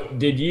 So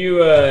did you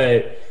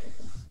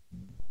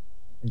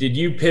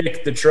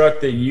pick the truck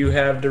that you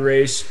have to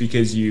race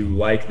because you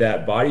like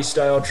that body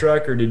style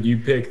truck, or did you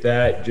pick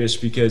that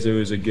just because it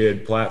was a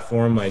good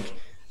platform? Like,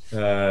 you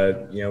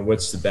know,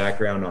 what's the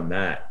background on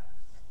that?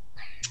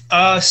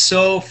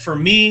 So for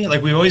me,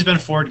 like we've always been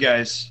Ford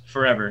guys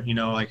forever. You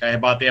know, like I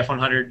bought the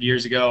F100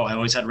 years ago. I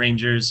always had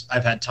Rangers.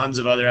 I've had tons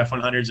of other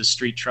F100s as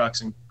street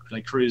trucks and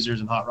like cruisers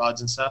and hot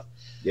rods and stuff.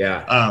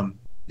 Yeah.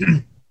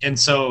 And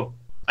so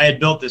I had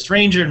built this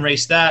Ranger and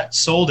raced that,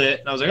 sold it,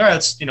 and I was like, all right,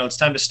 it's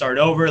time to start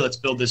over. Let's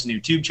build this new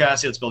tube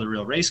chassis. Let's build a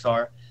real race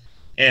car.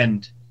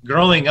 And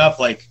growing up,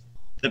 like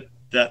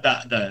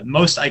the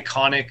most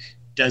iconic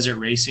desert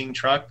racing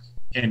truck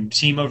and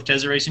team of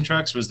desert racing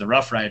trucks was the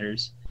Rough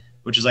Riders,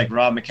 which is like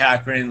Rob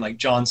McCachran, like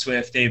John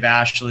Swift, Dave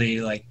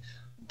Ashley, like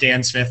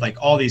Dan Smith, like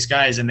all these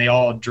guys, and they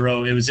all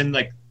drove. It was in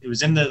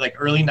the like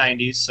early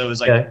 '90s, so it was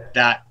like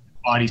that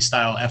body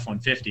style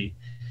F-150.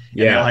 And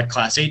they all had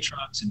Class 8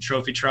 trucks and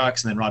trophy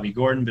trucks, and then Robbie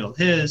Gordon built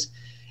his.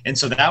 And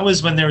so that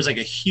was when there was like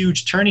a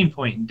huge turning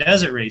point in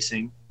desert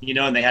racing, you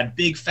know, and they had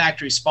big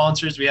factory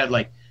sponsors. We had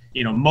like,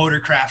 you know,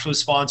 Motorcraft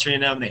was sponsoring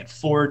them. They had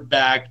Ford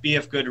backed,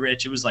 BF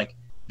Goodrich. It was like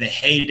the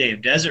heyday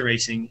of desert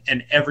racing,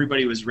 and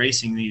everybody was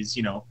racing these,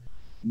 you know,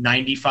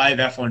 95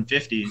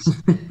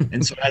 F-150s.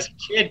 And so as a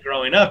kid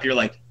growing up, you're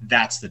like,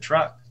 that's the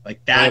truck.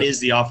 Like that is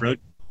the off-road.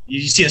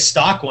 You see a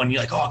stock one,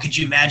 you're like, oh, could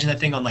you imagine that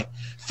thing on like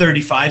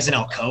 35s and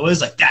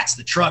Alcoas? Like that's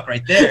the truck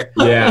right there.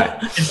 Yeah.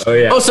 Oh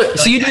yeah. Oh,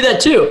 so you do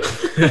that too?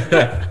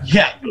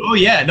 Yeah. Oh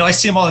yeah. No, I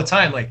see them all the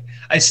time. Like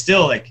I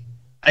still,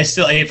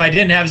 if I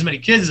didn't have as many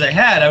kids as I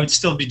had, I would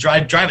still be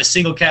drive a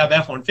single cab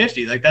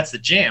F-150. Like that's the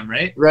jam,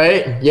 right?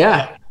 Right.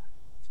 Yeah.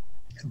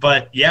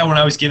 But yeah, when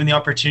I was given the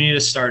opportunity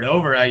to start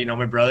over,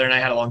 my brother and I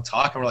had a long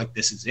talk, and we're like,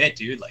 this is it,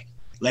 dude. Like,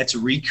 let's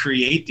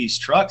recreate these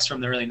trucks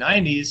from the early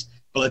 90s,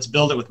 but let's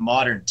build it with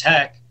modern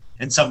tech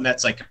and something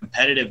that's like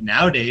competitive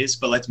nowadays,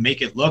 but let's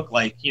make it look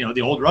like, you know,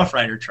 the old Rough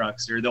Rider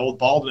trucks or the old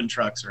Baldwin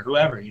trucks or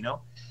whoever, you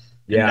know?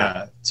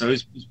 Yeah. And, so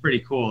it was pretty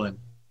cool. And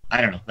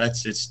I don't know,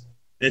 it's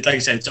like I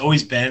said, it's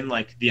always been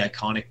like the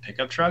iconic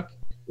pickup truck.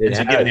 And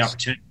so given the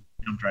opportunity,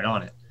 I jumped right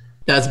on it.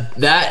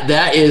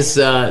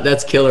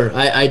 That's killer.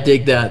 I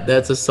dig that.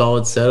 That's a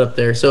solid setup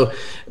there. So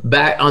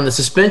back on the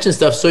suspension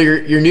stuff. So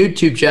your new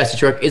tube chassis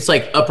truck, it's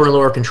like upper and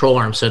lower control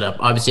arm setup.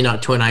 Obviously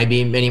not twin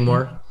I-beam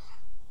anymore.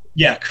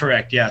 Yeah,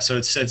 correct. Yeah. So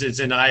it's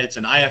an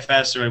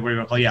IFS or what do you want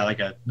to call it? Yeah, like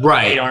a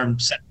 8-arm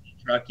set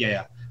truck.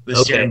 Yeah. With a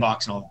steering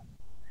box and all that.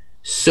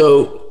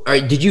 So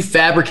did you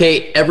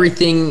fabricate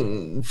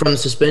everything from the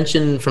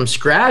suspension from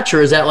scratch,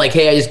 or is that like,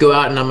 hey, I just go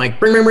out and I'm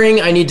like, ring, ring, ring,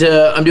 I'm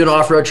doing an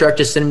off-road truck,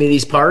 just send me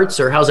these parts,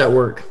 or how's that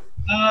work?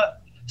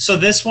 So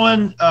this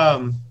one,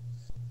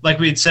 like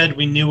we had said,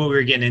 we knew what we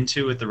were getting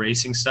into with the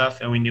racing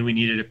stuff, and we knew we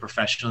needed a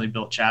professionally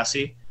built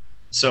chassis.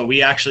 So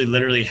we actually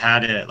literally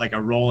had it like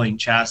a rolling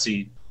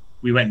chassis.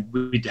 We had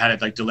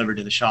it like delivered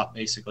to the shop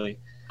basically.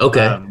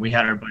 Okay. We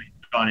had our buddy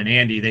John and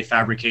Andy. They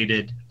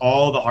fabricated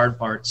all the hard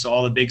parts, so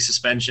all the big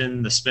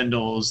suspension, the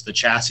spindles, the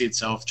chassis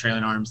itself,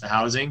 trailing arms, the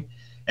housing,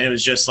 and it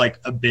was just like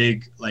a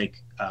big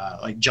like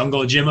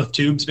jungle gym of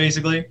tubes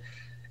basically.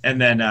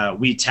 And then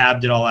we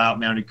tabbed it all out,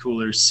 mounted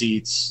coolers,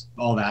 seats,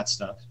 all that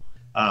stuff.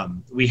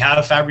 We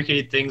have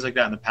fabricated things like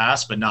that in the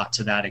past, but not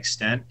to that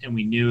extent. And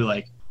we knew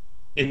like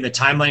in the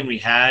timeline we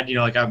had,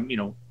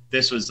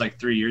 this was like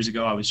 3 years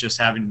ago. I was just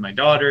having my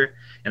daughter,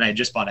 and I had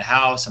just bought a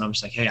house, and I'm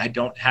just like, hey, I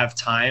don't have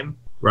time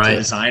to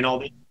design all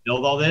this,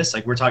 build all this.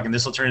 Like we're talking,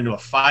 this will turn into a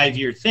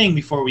 5-year thing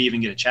before we even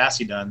get a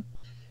chassis done.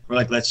 We're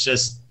like, let's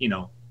just,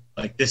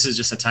 like this is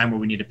just a time where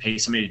we need to pay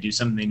somebody to do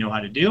something they know how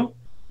to do,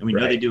 and we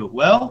know Right. they do it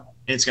well,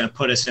 and it's going to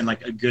put us in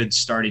like a good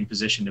starting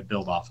position to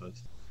build off of.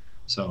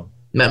 So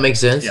That makes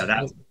sense. yeah,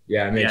 that's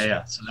Yeah, it makes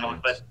yeah. So that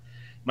one, but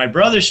my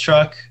brother's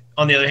truck,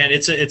 on the other hand,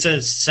 it's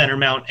a center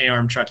mount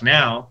A-arm truck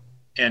now,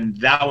 and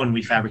that one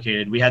we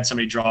fabricated. We had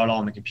somebody draw it all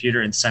on the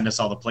computer and send us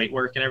all the plate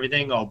work and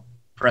everything, all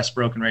pressed,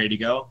 broken, ready to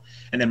go.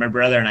 And then my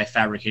brother and I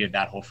fabricated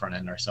that whole front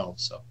end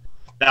ourselves. So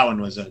that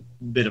one was a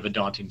bit of a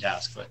daunting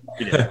task, but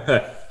we did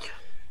it.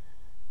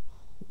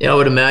 Yeah, I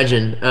would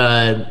imagine.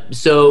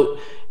 So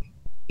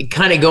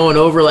kind of going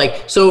over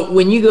like, so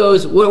when you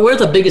goes, what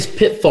are the biggest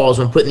pitfalls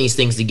when putting these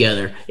things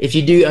together? If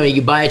you do, I mean,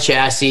 you buy a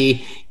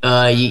chassis,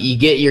 you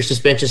get your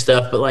suspension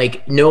stuff, but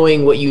like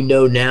knowing what you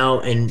know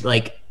now, and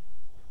like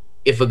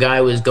if a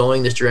guy was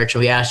going this direction,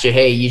 we asked you,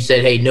 hey, you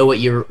said, hey, know what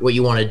you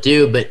want to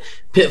do, but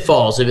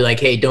pitfalls would be like,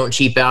 hey, don't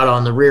cheap out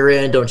on the rear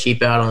end, don't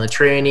cheap out on the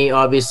tranny,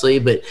 obviously.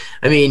 But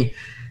I mean,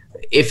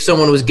 if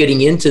someone was getting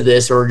into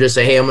this, or just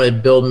say, hey, I'm going to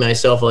build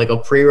myself like a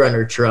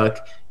pre-runner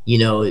truck, you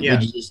know, would you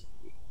just,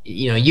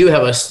 you know, you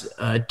have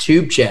a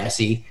tube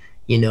chassis,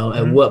 you know,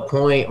 at what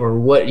point, or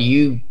what do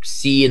you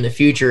see in the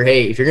future?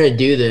 Hey, if you're going to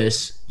do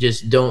this,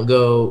 just don't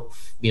go,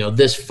 you know,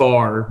 this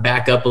far,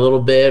 back up a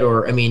little bit.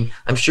 Or, I mean,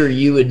 I'm sure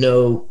you would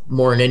know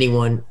more than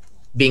anyone,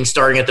 being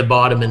starting at the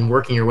bottom and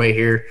working your way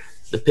here,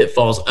 the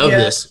pitfalls of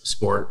this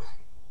sport.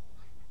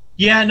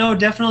 Yeah, no,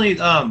 definitely.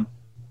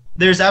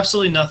 There's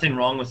absolutely nothing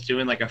wrong with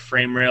doing like a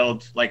frame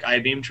railed like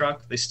I-beam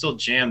truck. They still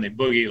jam, they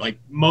boogie. Like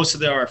most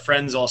of our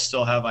friends all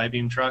still have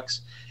I-beam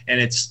trucks, and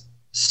it's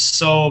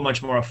so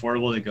much more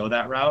affordable to go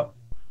that route.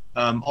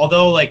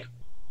 Although like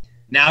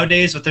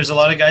nowadays, but there's a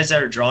lot of guys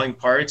that are drawing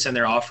parts and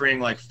they're offering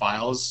like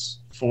files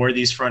for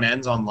these front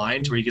ends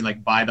online, to where you can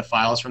like buy the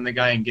files from the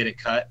guy and get it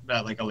cut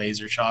at like a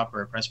laser shop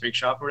or a press brake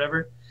shop or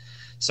whatever.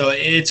 So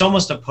it's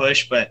almost a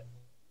push, but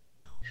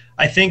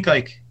I think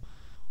like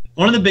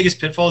one of the biggest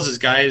pitfalls is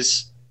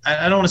guys,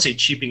 I don't want to say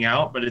cheaping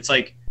out, but it's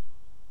like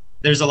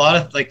there's a lot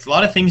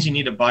of things you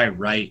need to buy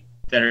right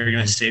that are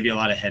going to save you a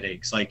lot of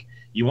headaches. Like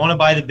you want to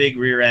buy the big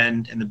rear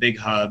end and the big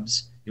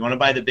hubs. You want to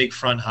buy the big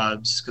front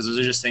hubs, because those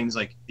are just things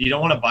like you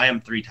don't want to buy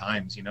them 3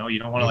 times. You know, you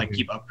don't want to like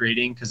keep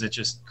upgrading, because it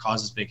just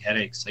causes big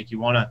headaches. Like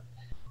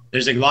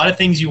there's a lot of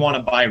things you want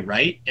to buy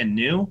right and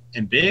new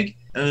and big,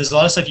 and there's a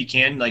lot of stuff you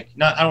can like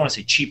I don't want to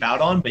say cheap out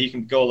on, but you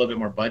can go a little bit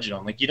more budget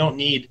on. Like you don't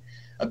need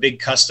a big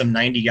custom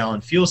 90-gallon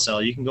fuel cell.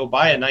 You can go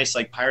buy a nice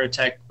like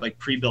Pyrotech like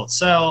pre-built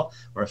cell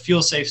or a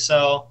fuel safe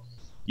cell.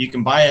 You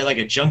can buy like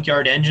a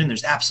junkyard engine.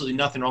 There's absolutely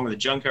nothing wrong with a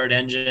junkyard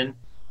engine.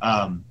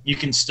 You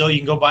can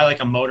go buy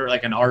like a motor,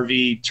 like an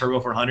RV Turbo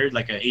 400,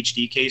 like a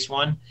HD case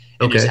one,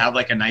 and just have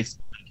like a nice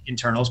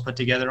internals put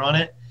together on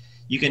it.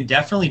 You can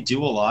definitely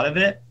do a lot of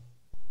it,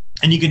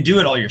 and you can do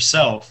it all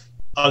yourself,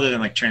 other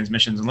than like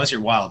transmissions, unless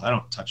you're wild. I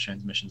don't touch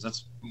transmissions.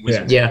 That's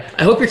wizard. Yeah.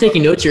 I hope you're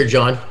taking notes here,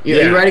 John.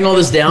 You're writing all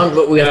this down,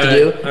 what we have to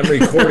do? I'm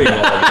recording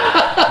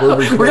all of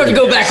it. We're going to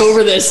go back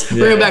over this. We're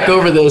going to go back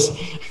over this.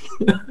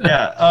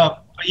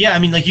 Yeah, I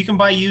mean, like you can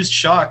buy used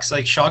shocks.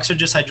 Like shocks are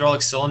just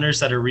hydraulic cylinders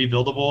that are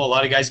rebuildable. A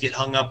lot of guys get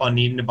hung up on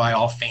needing to buy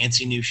all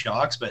fancy new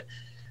shocks, but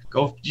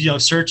go,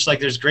 search, like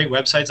there's great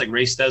websites like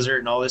Race Desert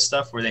and all this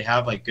stuff where they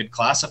have like good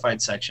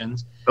classified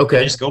sections.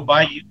 Okay. Just go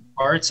buy used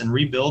parts and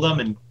rebuild them,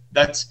 and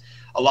that's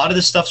a lot of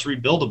this stuff's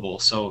rebuildable.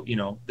 So,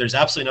 there's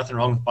absolutely nothing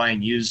wrong with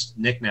buying used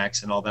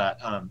knickknacks and all that.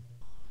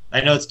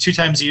 I know it's 2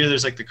 times a year.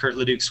 There's like the Kurt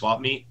Leduc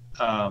swap meet,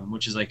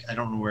 which is like, I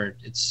don't know where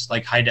it's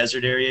like high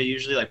desert area,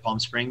 usually like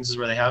Palm Springs is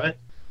where they have it.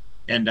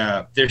 And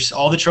there's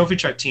all the trophy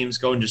truck teams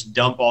go and just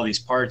dump all these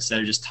parts that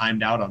are just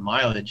timed out on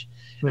mileage.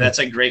 And that's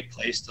a great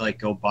place to like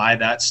go buy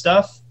that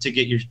stuff to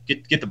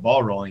get the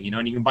ball rolling,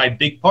 and you can buy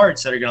big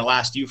parts that are going to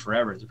last you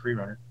forever as a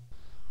pre-runner.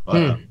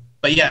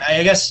 But yeah,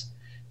 I guess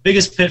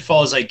biggest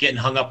pitfall is like getting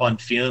hung up on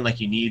feeling like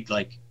you need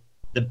like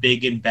the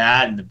big and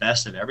bad and the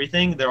best of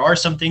everything. There are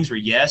some things where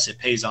yes, it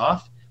pays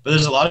off, but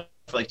there's a lot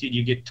of like, dude,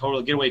 you get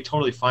away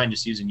totally fine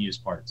just using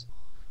used parts.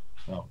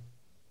 So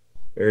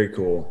very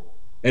cool.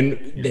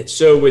 And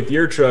so with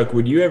your truck,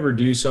 would you ever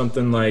do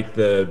something like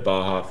the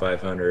Baja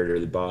 500 or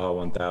the Baja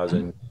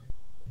 1000?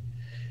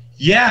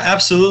 Yeah,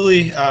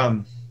 absolutely.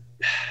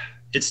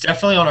 It's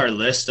definitely on our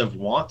list of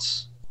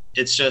wants.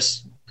 It's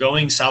just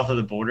going south of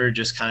the border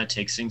just kind of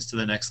takes things to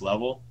the next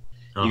level.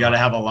 You got to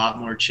have a lot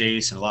more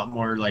chase and a lot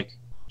more like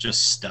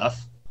just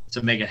stuff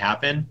to make it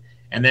happen.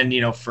 And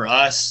then, for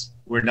us,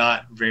 we're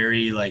not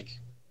very like,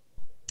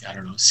 I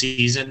don't know,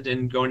 seasoned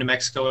in going to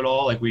Mexico at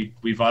all. Like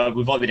we've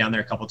all been down there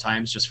a couple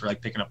times just for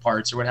like picking up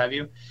parts or what have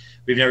you.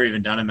 We've never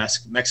even done a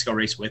Mexico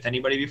race with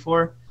anybody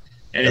before.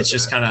 And it's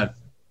just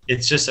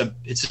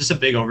a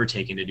big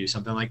overtaking to do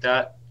something like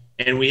that.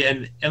 And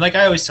like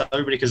I always tell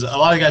everybody, because a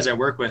lot of the guys I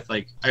work with,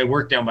 like I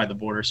work down by the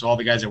border. So all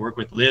the guys I work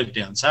with live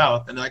down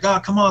south, and they're like, oh,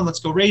 come on, let's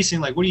go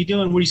racing. Like, what are you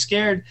doing? What are you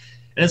scared?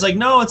 And it's like,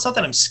 no, it's not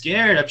that I'm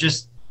scared.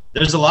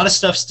 There's a lot of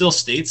stuff still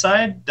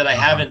stateside that I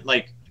haven't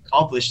like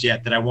accomplished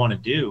yet that I want to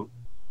do.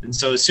 And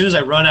so as soon as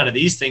I run out of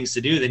these things to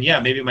do, then yeah,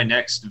 maybe my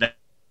next event.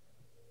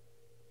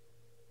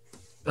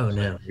 Oh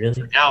no,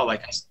 really? Now,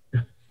 like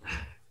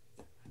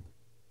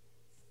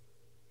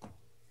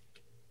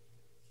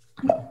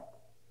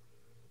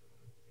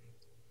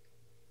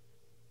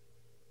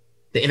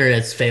The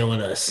internet's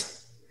failing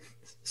us.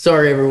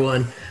 Sorry,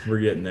 everyone. We're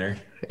getting there.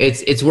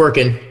 It's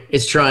working.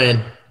 It's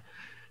trying.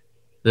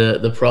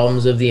 The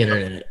problems of the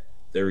internet.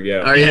 There we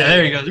go. Yeah,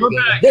 there you go. We're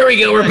back. There we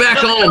go. We're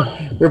back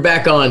on. We're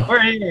back on.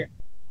 We're here.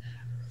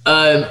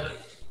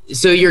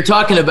 So you're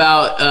talking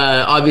about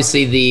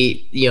obviously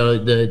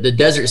the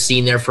desert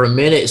scene there for a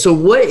minute. So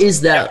what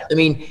is that? I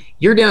mean,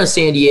 you're down in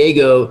San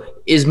Diego.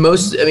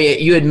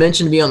 You had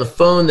mentioned to me on the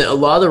phone that a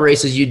lot of the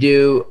races you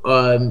do,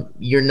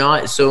 you're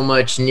not so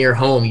much near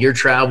home. You're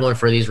traveling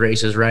for these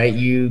races, right?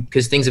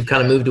 Because things have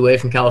kind of moved away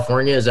from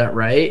California. Is that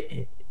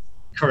right?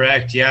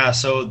 Correct. Yeah.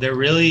 So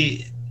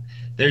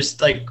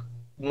there's like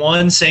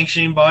one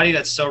sanctioning body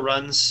that still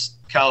runs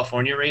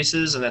California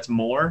races, and that's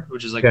Moore,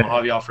 which is like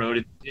Mojave Off-Road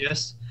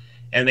enthusiast.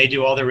 And they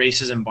do all the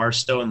races in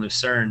Barstow and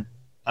Lucerne.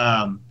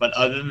 But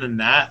other than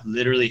that,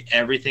 literally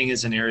everything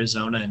is in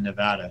Arizona and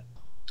Nevada.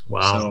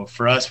 Wow. So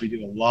for us, we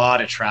do a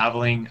lot of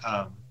traveling.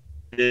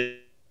 The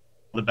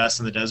best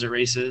in the desert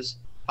races.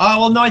 Oh,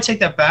 well, no, I take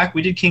that back.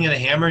 We did King of the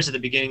Hammers at the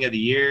beginning of the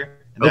year,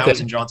 and that was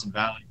in Johnson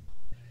Valley.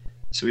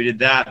 So we did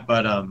that.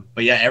 But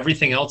yeah,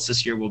 everything else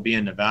this year will be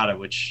in Nevada,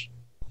 which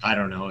I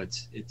don't know.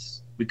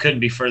 We couldn't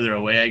be further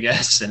away, I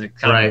guess, and it's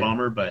kind of a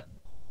bummer, but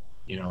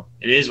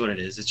it is what it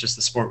is. It's just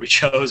the sport we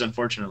chose,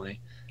 unfortunately.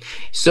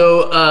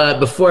 So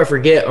before I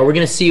forget, are we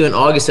going to see you in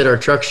August at our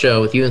truck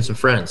show with you and some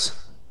friends?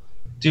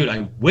 Dude,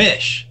 I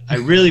wish. I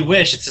really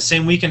wish. It's the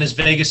same weekend as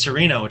Vegas to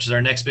Reno, which is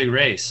our next big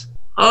race.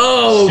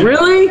 Oh,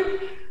 really?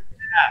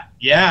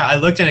 Yeah. I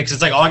looked at it because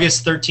it's like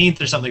August 13th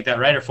or something like that,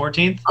 right? Or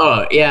 14th?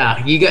 Oh,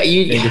 yeah. You got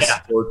you. I think it's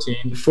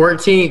 14th.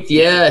 14th,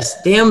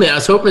 yes. Damn it. I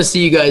was hoping to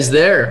see you guys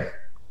there.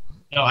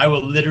 No, I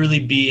will literally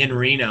be in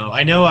Reno.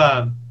 I know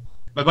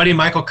my buddy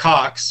Michael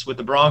Cox with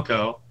the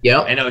Bronco.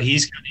 Yeah. I know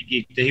he's kind of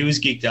geeked. He was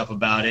geeked up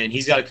about it, and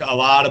he's got a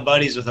lot of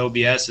buddies with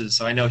OBSs,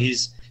 so I know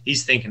he's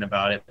thinking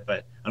about it.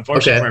 But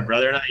unfortunately, my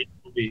brother and I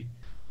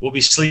we'll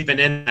be sleeping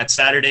in that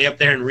Saturday up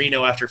there in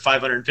Reno after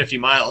 550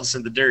 miles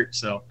in the dirt.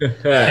 So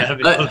yeah,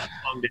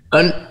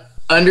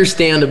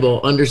 understandable.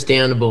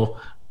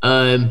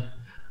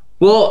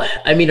 Well,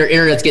 I mean, our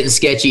internet's getting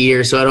sketchy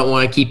here, so I don't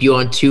want to keep you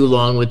on too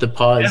long with the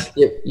pods.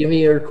 Yeah. You have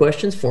any other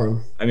questions for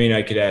him? I mean,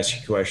 I could ask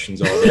you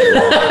questions all day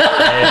long.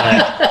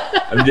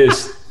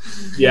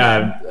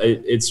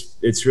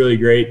 It's really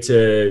great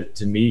to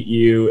meet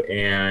you,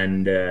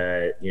 and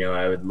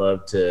I would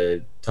love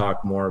to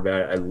talk more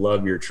about it. I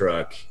love your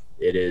truck.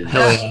 It is.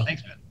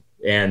 Thanks, man.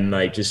 And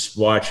like just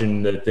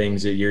watching the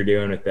things that you're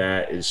doing with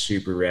that is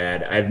super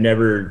rad. I've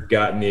never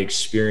gotten the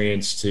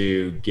experience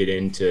to get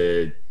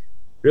into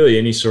really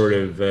any sort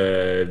of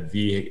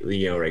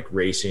vehicle, like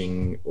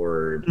racing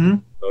or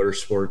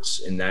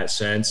motorsports in that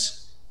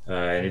sense.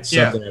 And it's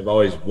something I've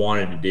always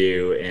wanted to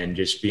do, and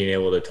just being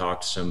able to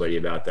talk to somebody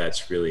about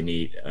that's really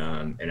neat.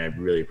 And I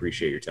really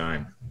appreciate your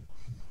time.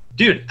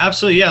 Dude,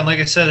 absolutely. Yeah. And like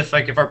I said,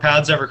 if our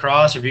paths ever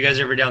cross, or if you guys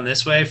are ever down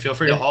this way, feel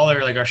free to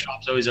holler. Like, our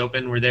shop's always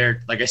open. We're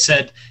there, like I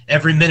said,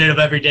 every minute of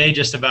every day,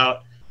 just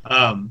about.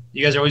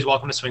 You guys are always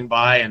welcome to swing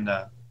by, and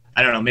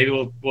I don't know, maybe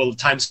we'll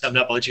time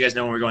something up. I'll let you guys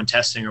know when we're going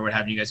testing or what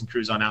have you. Guys can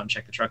cruise on out and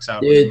check the trucks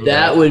out. Dude, we'd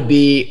hop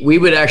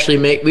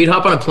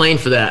on a plane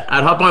for that.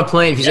 I'd hop on a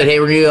plane if you said, hey,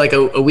 we're going to do like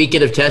a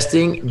weekend of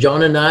testing.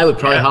 John and I would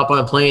probably hop on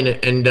a plane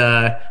and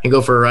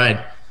go for a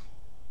ride.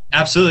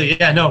 Absolutely.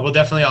 Yeah, no,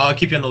 I'll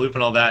keep you on the loop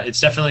and all that.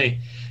 It's definitely,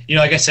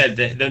 like I said,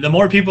 the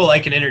more people I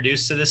can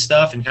introduce to this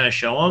stuff and kind of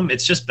show them,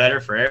 it's just better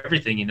for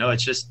everything.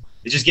 It's just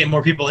getting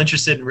more people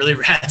interested in really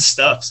rad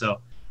stuff. So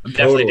I'm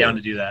definitely down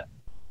to do that.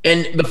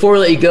 And before we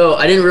let you go,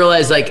 I didn't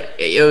realize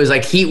it was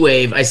like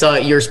Heatwave. I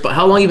saw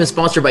how long have you been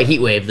sponsored by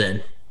Heatwave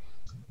then?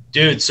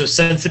 Dude, so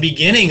since the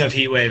beginning of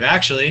Heatwave,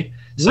 actually.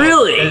 So,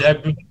 really?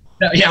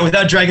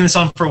 Without dragging this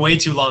on for way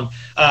too long.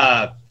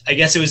 I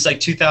guess it was like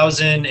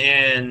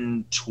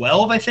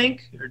 2012, I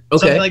think, or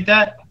something like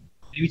that.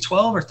 Maybe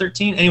 12 or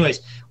 13. Anyways,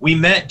 we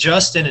met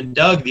Justin and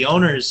Doug, the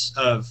owners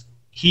of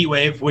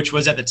Heatwave, which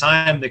was at the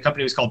time, the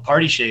company was called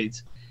Party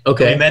Shades.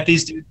 Okay. And we met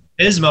these dudes.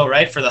 Ismo,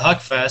 right, for the Huck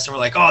Fest, and we're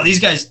like, oh, these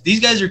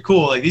guys are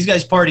cool. Like, these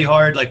guys party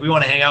hard. Like, we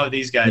want to hang out with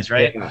these guys,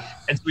 right?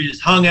 And so we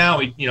just hung out.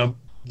 We,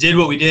 did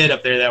what we did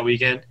up there that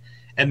weekend,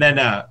 and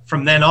then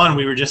from then on,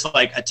 we were just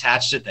like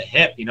attached at the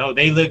hip.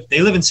 They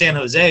live in San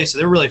Jose, so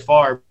they're really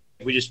far.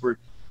 We just were,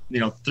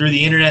 through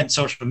the internet and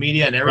social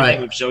media and everything,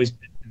 we've just always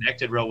been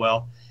connected real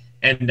well.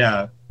 And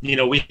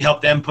we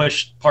helped them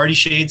push Party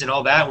Shades and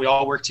all that. And we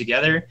all worked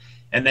together.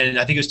 And then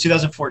I think it was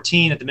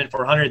 2014 at the Mint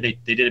 400, they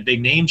did a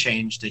big name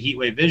change to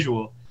Heatwave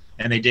Visual.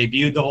 And they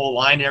debuted the whole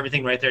line and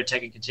everything right there,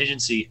 Tech and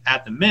Contingency,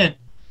 at the Mint,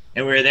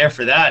 and we were there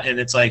for that. And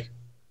it's like,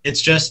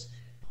 it's just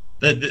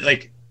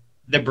the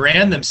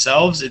brand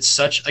themselves. It's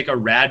such like a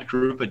rad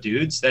group of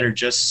dudes that are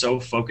just so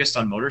focused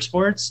on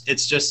motorsports.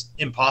 It's just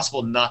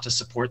impossible not to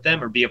support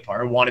them or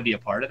want to be a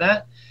part of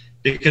that,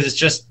 because it's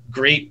just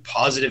great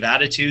positive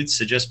attitudes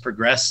to just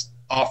progress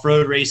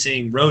off-road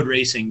racing, road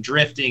racing,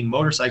 drifting,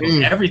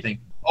 motorcycles, everything.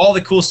 All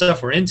the cool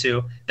stuff we're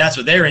into, that's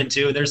what they're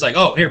into. There's like,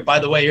 oh, here, by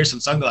the way, here's some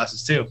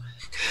sunglasses too.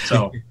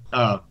 So,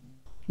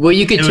 well,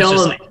 you could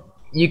tell them.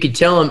 you could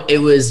tell him it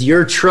was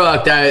your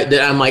truck that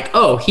I'm like,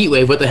 oh,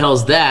 Heatwave, what the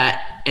hell's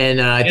that?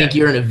 And I think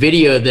you're in a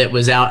video that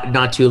was out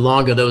not too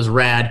long ago that was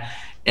rad,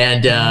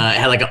 and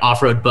had like an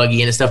off-road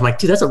buggy and stuff. I'm like,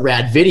 dude, that's a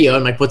rad video.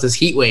 I'm like, what's this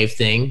Heatwave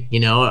thing? You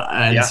know?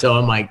 And so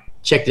I'm like,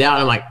 checked it out,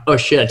 and I'm like, oh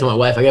shit, I told my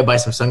wife I gotta buy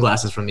some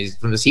sunglasses from this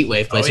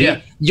Heatwave place.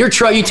 Your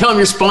truck, you tell him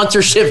your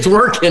sponsorship's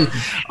working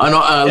on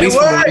at least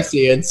from what I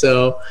see. And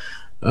so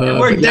it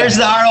worked. There's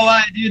the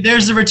ROI, dude.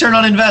 There's the return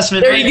on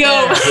investment. There you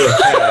go.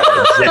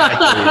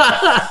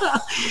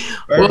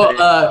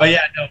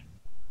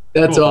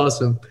 That's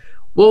awesome.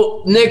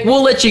 Well, Nick,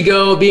 we'll let you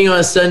go, being on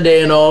a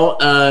Sunday and all.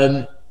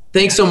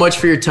 Thanks so much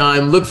for your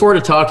time. Look forward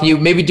to talking to you.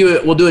 Maybe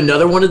we'll do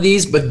another one of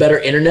these with better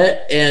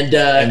internet, and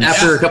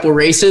after a couple of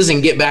races,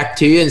 and get back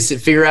to you and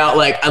figure out,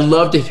 like, I'd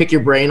love to pick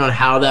your brain on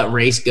how that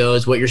race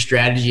goes, what your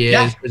strategy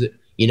is,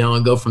 you know,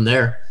 and go from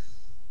there.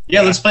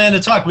 Yeah, let's plan to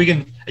talk.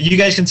 You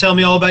guys can tell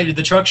me all about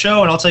the truck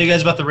show, and I'll tell you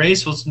guys about the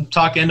race. We'll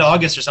talk into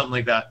August or something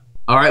like that.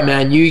 All right,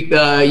 man. You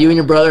and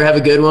your brother have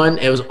a good one.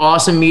 It was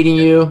awesome meeting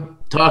you,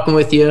 talking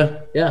with you.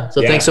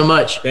 So thanks so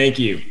much. Thank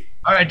you.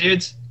 All right,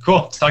 dudes.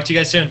 Cool. Talk to you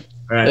guys soon.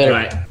 All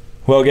right. Bye.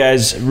 Well,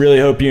 guys, really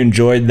hope you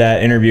enjoyed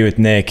that interview with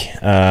Nick.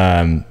 What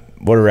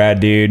a rad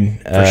dude.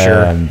 For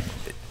sure.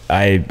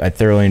 I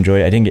thoroughly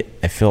enjoyed it.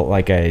 I felt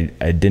like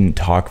I didn't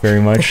talk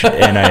very much,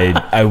 and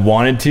I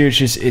wanted to. It's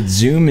just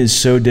Zoom is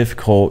so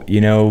difficult,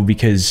 you know,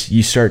 because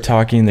you start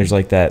talking, there's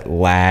like that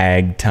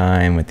lag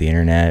time with the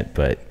internet,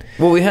 but...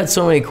 Well, we had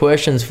so many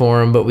questions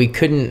for him, but we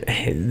couldn't.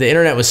 The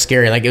internet was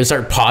scary. Like, it would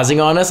start pausing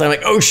on us. I'm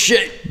like, oh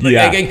shit!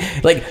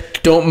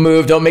 Like, don't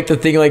move. Don't make the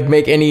thing like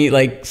make any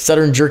like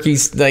sudden jerky.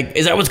 Like,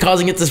 is that what's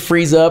causing it to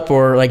freeze up?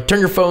 Or like, turn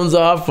your phones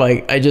off.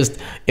 Like,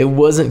 it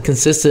wasn't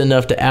consistent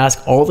enough to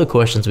ask all the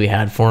questions we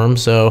had for him.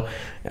 So,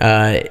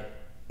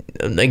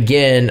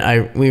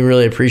 again, we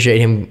really appreciate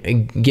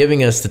him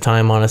giving us the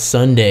time on a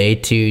Sunday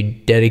to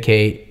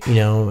dedicate, you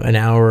know, an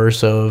hour or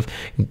so of,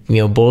 you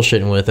know,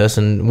 bullshitting with us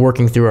and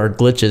working through our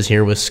glitches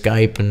here with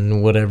Skype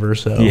and whatever.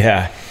 So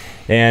yeah,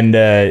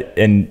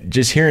 and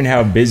just hearing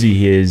how busy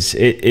he is,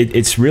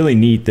 it's really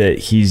neat that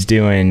he's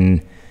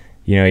doing,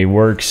 you know, he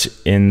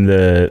works in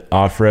the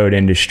off-road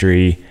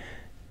industry.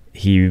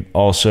 He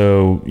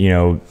also, you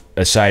know,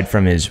 aside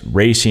from his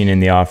racing in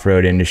the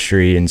off-road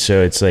industry, and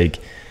so it's like,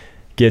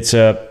 gets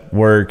up,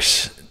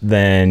 works,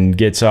 then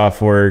gets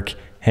off work,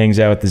 hangs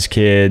out with his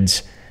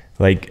kids,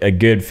 like a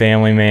good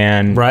family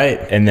man. Right.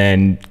 And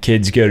then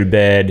kids go to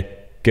bed,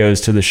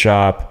 goes to the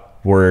shop,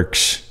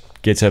 works,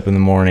 gets up in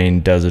the morning,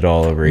 does it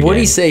all over again. What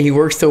did he say? He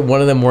works till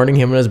 1 a.m,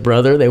 him and his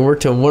brother. They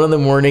work till 1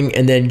 a.m,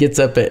 and then gets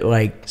up at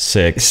like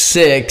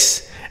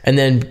 6 and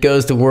then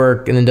goes to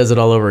work and then does it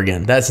all over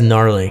again. That's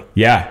gnarly.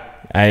 Yeah.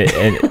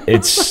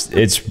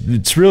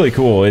 It's really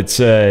cool. It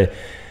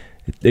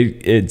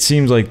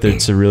seems like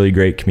it's a really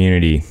great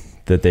community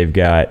that they've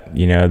got,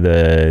 you know,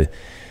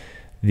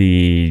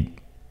 the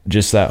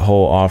just that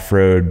whole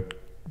off-road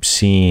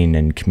scene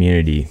and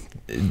community.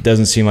 It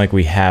doesn't seem like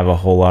we have a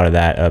whole lot of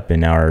that up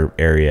in our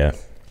area.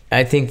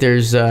 I think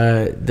there's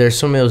so many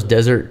of those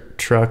desert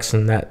trucks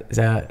in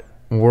that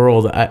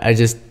world.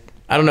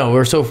 I don't know.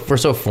 We're so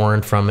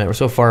foreign from it. We're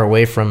so far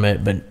away from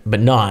it, but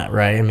not,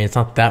 right? I mean, it's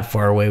not that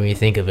far away when you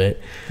think of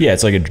it. Yeah,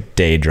 it's like a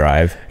day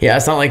drive. Yeah,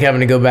 it's not like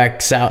having to go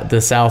back south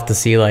to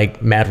see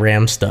like Mad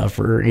Ram stuff,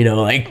 or, you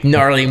know, like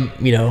gnarly,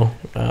 you know,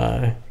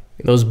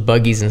 those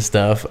buggies and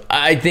stuff.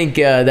 I think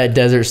that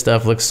desert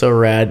stuff looks so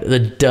rad. The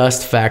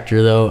dust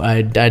factor, though,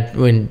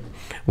 when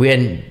we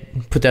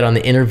hadn't put that on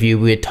the interview,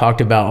 we had talked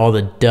about all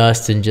the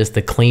dust and just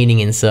the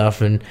cleaning and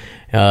stuff, and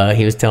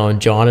he was telling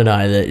John and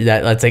I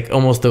that's like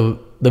almost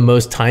the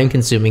most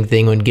time-consuming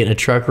thing when getting a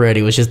truck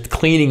ready was just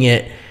cleaning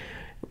it,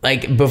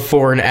 like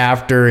before and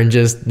after, and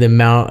just the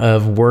amount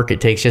of work it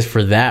takes just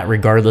for that,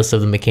 regardless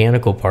of the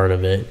mechanical part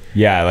of it.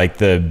 Yeah, like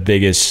the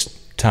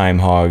biggest time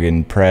hog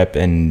in prep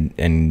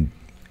and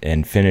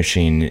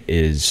finishing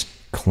is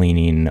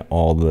cleaning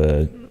all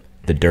the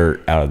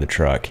dirt out of the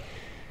truck,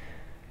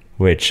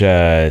 which you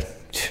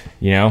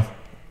know,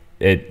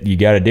 you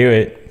got to do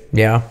it.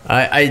 Yeah,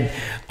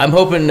 I'm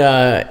hoping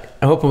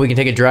we can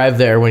take a drive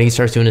there when he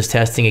starts doing his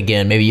testing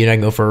again. Maybe you and I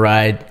can go for a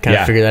ride, kind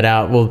of figure that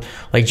out. Well,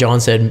 like John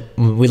said,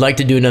 we'd like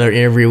to do another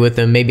interview with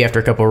him, maybe after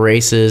a couple of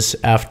races,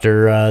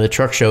 after the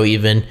truck show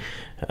even.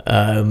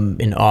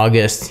 In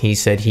August, he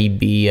said he'd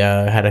be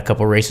had a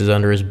couple of races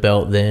under his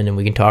belt then, and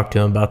we can talk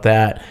to him about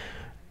that.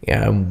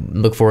 Yeah,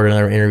 look forward to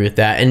another interview with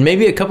that. And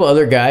maybe a couple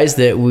other guys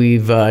that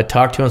we've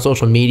talked to on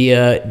social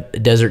media,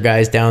 desert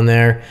guys down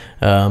there,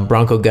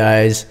 Bronco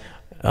guys,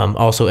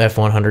 also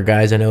F100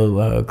 guys. I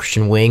know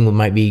Christian Wing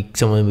might be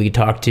someone we could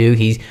talk to.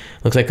 He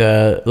looks like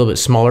a little bit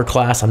smaller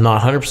class. I'm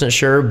not 100%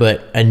 sure,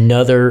 but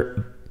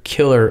another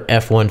killer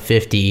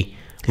F-150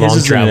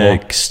 long travel. An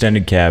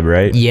extended cab,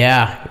 right?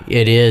 Yeah,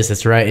 it is.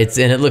 That's right.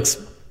 It looks,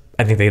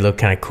 I think they look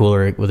kind of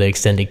cooler with the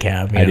extended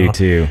cab. I do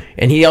too.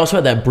 And he also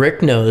had that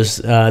brick nose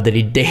that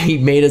he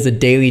made as a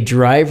daily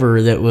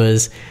driver that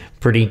was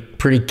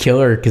pretty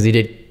killer, because he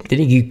did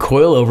do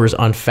coilovers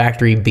on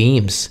factory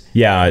beams.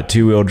 Yeah,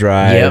 2-wheel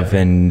drive, Yep.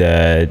 and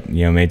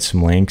made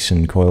some links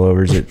and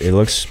coilovers. It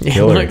looks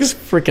killer. It looks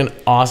freaking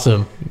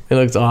awesome. It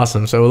looks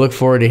awesome. So we look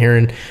forward to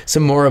hearing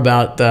some more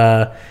about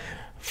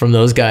from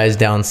those guys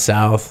down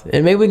south,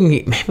 and maybe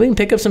we can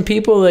pick up some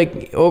people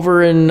like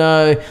over in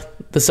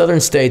the southern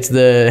states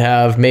that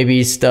have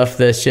maybe stuff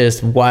that's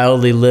just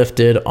wildly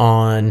lifted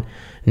on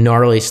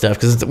gnarly stuff.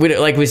 Because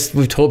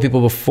we've told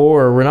people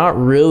before, we're not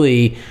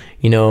really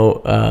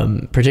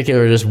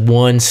particular just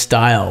one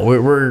style.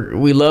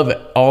 We love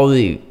all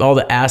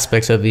the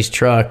aspects of these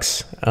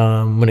trucks.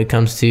 When it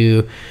comes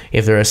to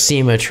if they're a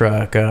SEMA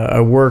truck,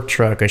 a work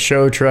truck, a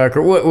show truck,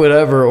 or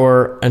whatever,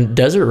 or a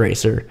desert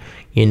racer.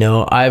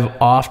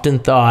 I've often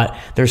thought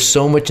there's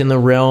so much in the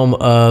realm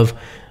of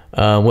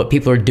what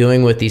people are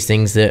doing with these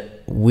things that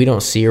we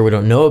don't see or we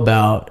don't know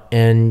about.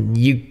 And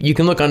you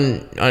can look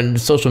on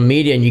social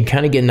media and you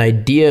kind of get an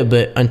idea,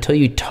 but until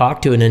you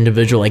talk to an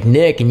individual like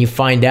Nick and you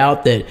find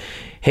out that,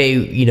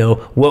 hey,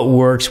 what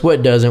works,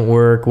 what doesn't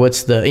work,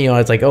 what's the,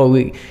 it's like,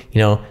 oh,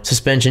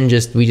 suspension,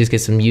 we just get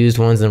some used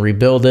ones and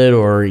rebuild it,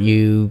 or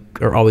you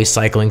are always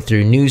cycling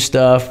through new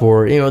stuff,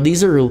 or,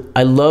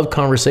 I love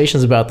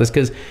conversations about this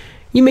because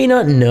you may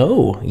not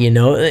know,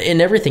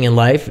 in everything in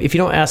life. If you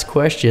don't ask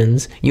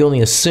questions, you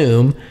only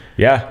assume.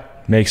 Yeah,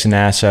 makes an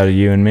ass out of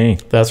you and me.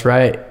 That's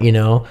right. I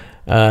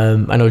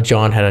know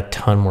John had a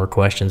ton more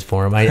questions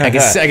for him. I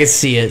could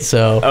see it.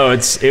 So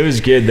it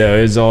was good though.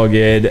 It was all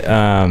good.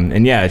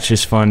 And yeah, it's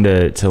just fun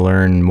to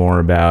learn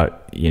more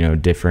about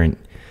different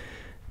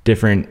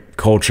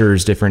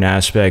cultures, different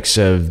aspects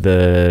of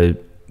the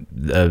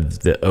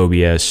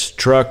OBS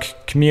truck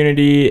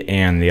community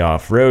and the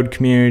off-road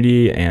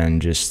community,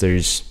 and just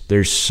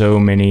there's so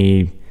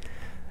many.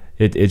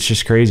 It's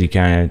just crazy,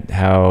 kind of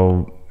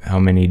how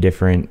many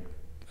different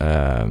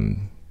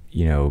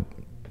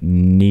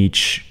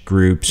niche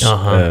groups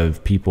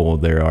of people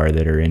there are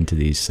that are into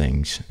these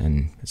things,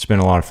 and it's been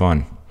a lot of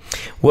fun.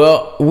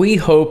 Well, we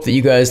hope that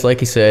you guys, like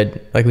we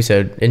said,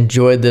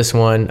 enjoyed this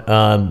one.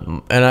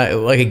 And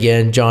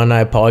again, John and I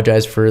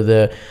apologize for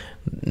the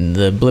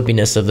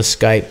blippiness of the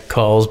Skype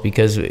calls,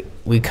 because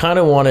we kind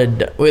of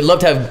we'd love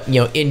to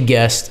have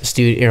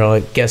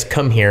guests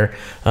come here.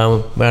 I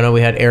know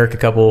we had Eric a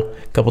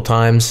couple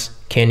times,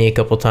 Kenny a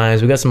couple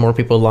times. We got some more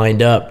people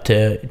lined up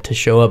to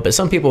show up, but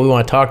some people we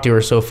want to talk to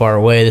are so far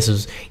away. This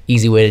is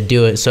easy way to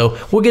do it, so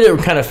we'll get it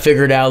kind of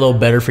figured out a little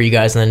better for you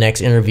guys in the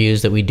next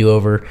interviews that we do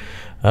over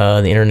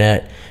the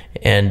internet,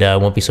 and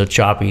won't be so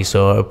choppy.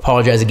 So I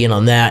apologize again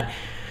on that.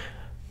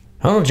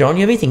 I don't know, John,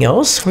 you have anything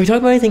else? Are we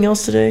talking about anything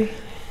else today?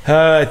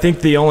 I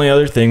think the only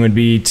other thing would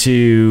be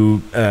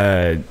to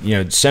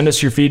send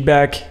us your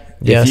feedback.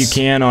 Yes. If you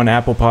can, on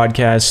Apple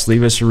Podcasts,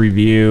 leave us a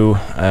review,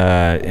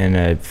 and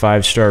a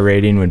 5-star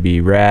rating would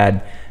be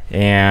rad.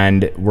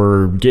 And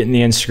we're getting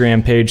the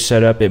Instagram page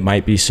set up. It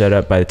might be set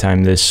up by the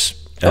time this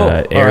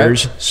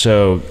airs. Right.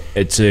 So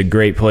it's a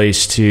great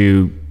place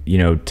to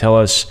tell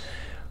us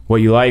what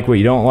you like, what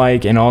you don't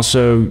like, and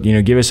also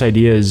give us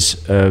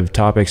ideas of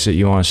topics that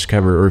you want us to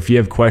cover. Or if you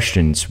have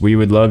questions, we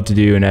would love to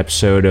do an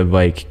episode of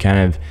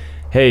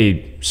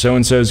hey, so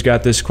and so's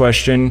got this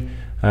question.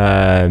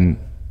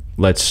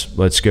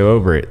 Let's go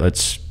over it.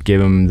 Let's give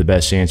them the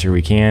best answer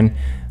we can.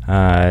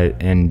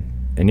 And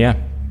yeah,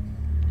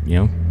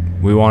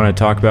 we want to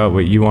talk about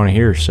what you want to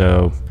hear.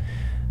 So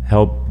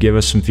help give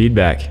us some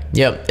feedback.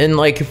 Yep. And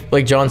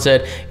like John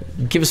said,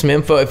 give us some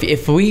info.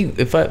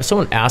 If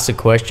someone asks a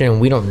question and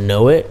we don't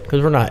know it,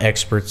 because we're not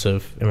experts we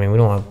don't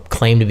want to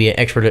claim to be an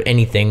expert of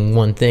anything,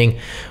 one thing.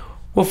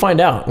 We'll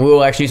find out.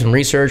 We'll actually do some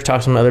research, talk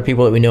to some other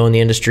people that we know in the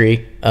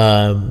industry,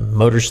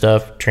 motor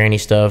stuff, tranny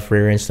stuff,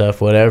 rear end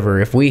stuff,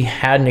 whatever. If we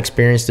hadn't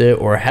experienced it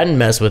or hadn't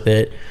messed with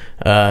it,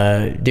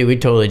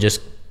 we'd totally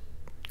just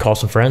call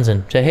some friends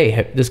and say,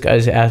 hey, this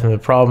guy's asking a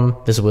problem.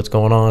 This is what's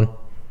going on.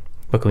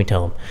 What can we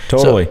tell him?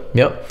 Totally. So,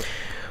 yep.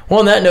 Well,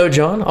 on that note,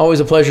 John, always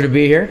a pleasure to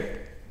be here.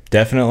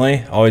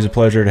 Definitely. Always a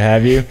pleasure to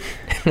have you.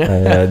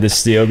 This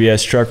is the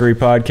OBS Truckery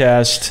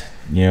Podcast.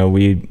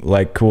 We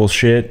like cool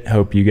shit.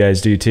 Hope you guys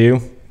do too.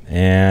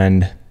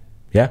 And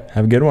yeah,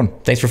 have a good one.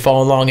 Thanks for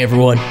following along,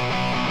 everyone.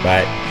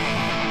 Bye.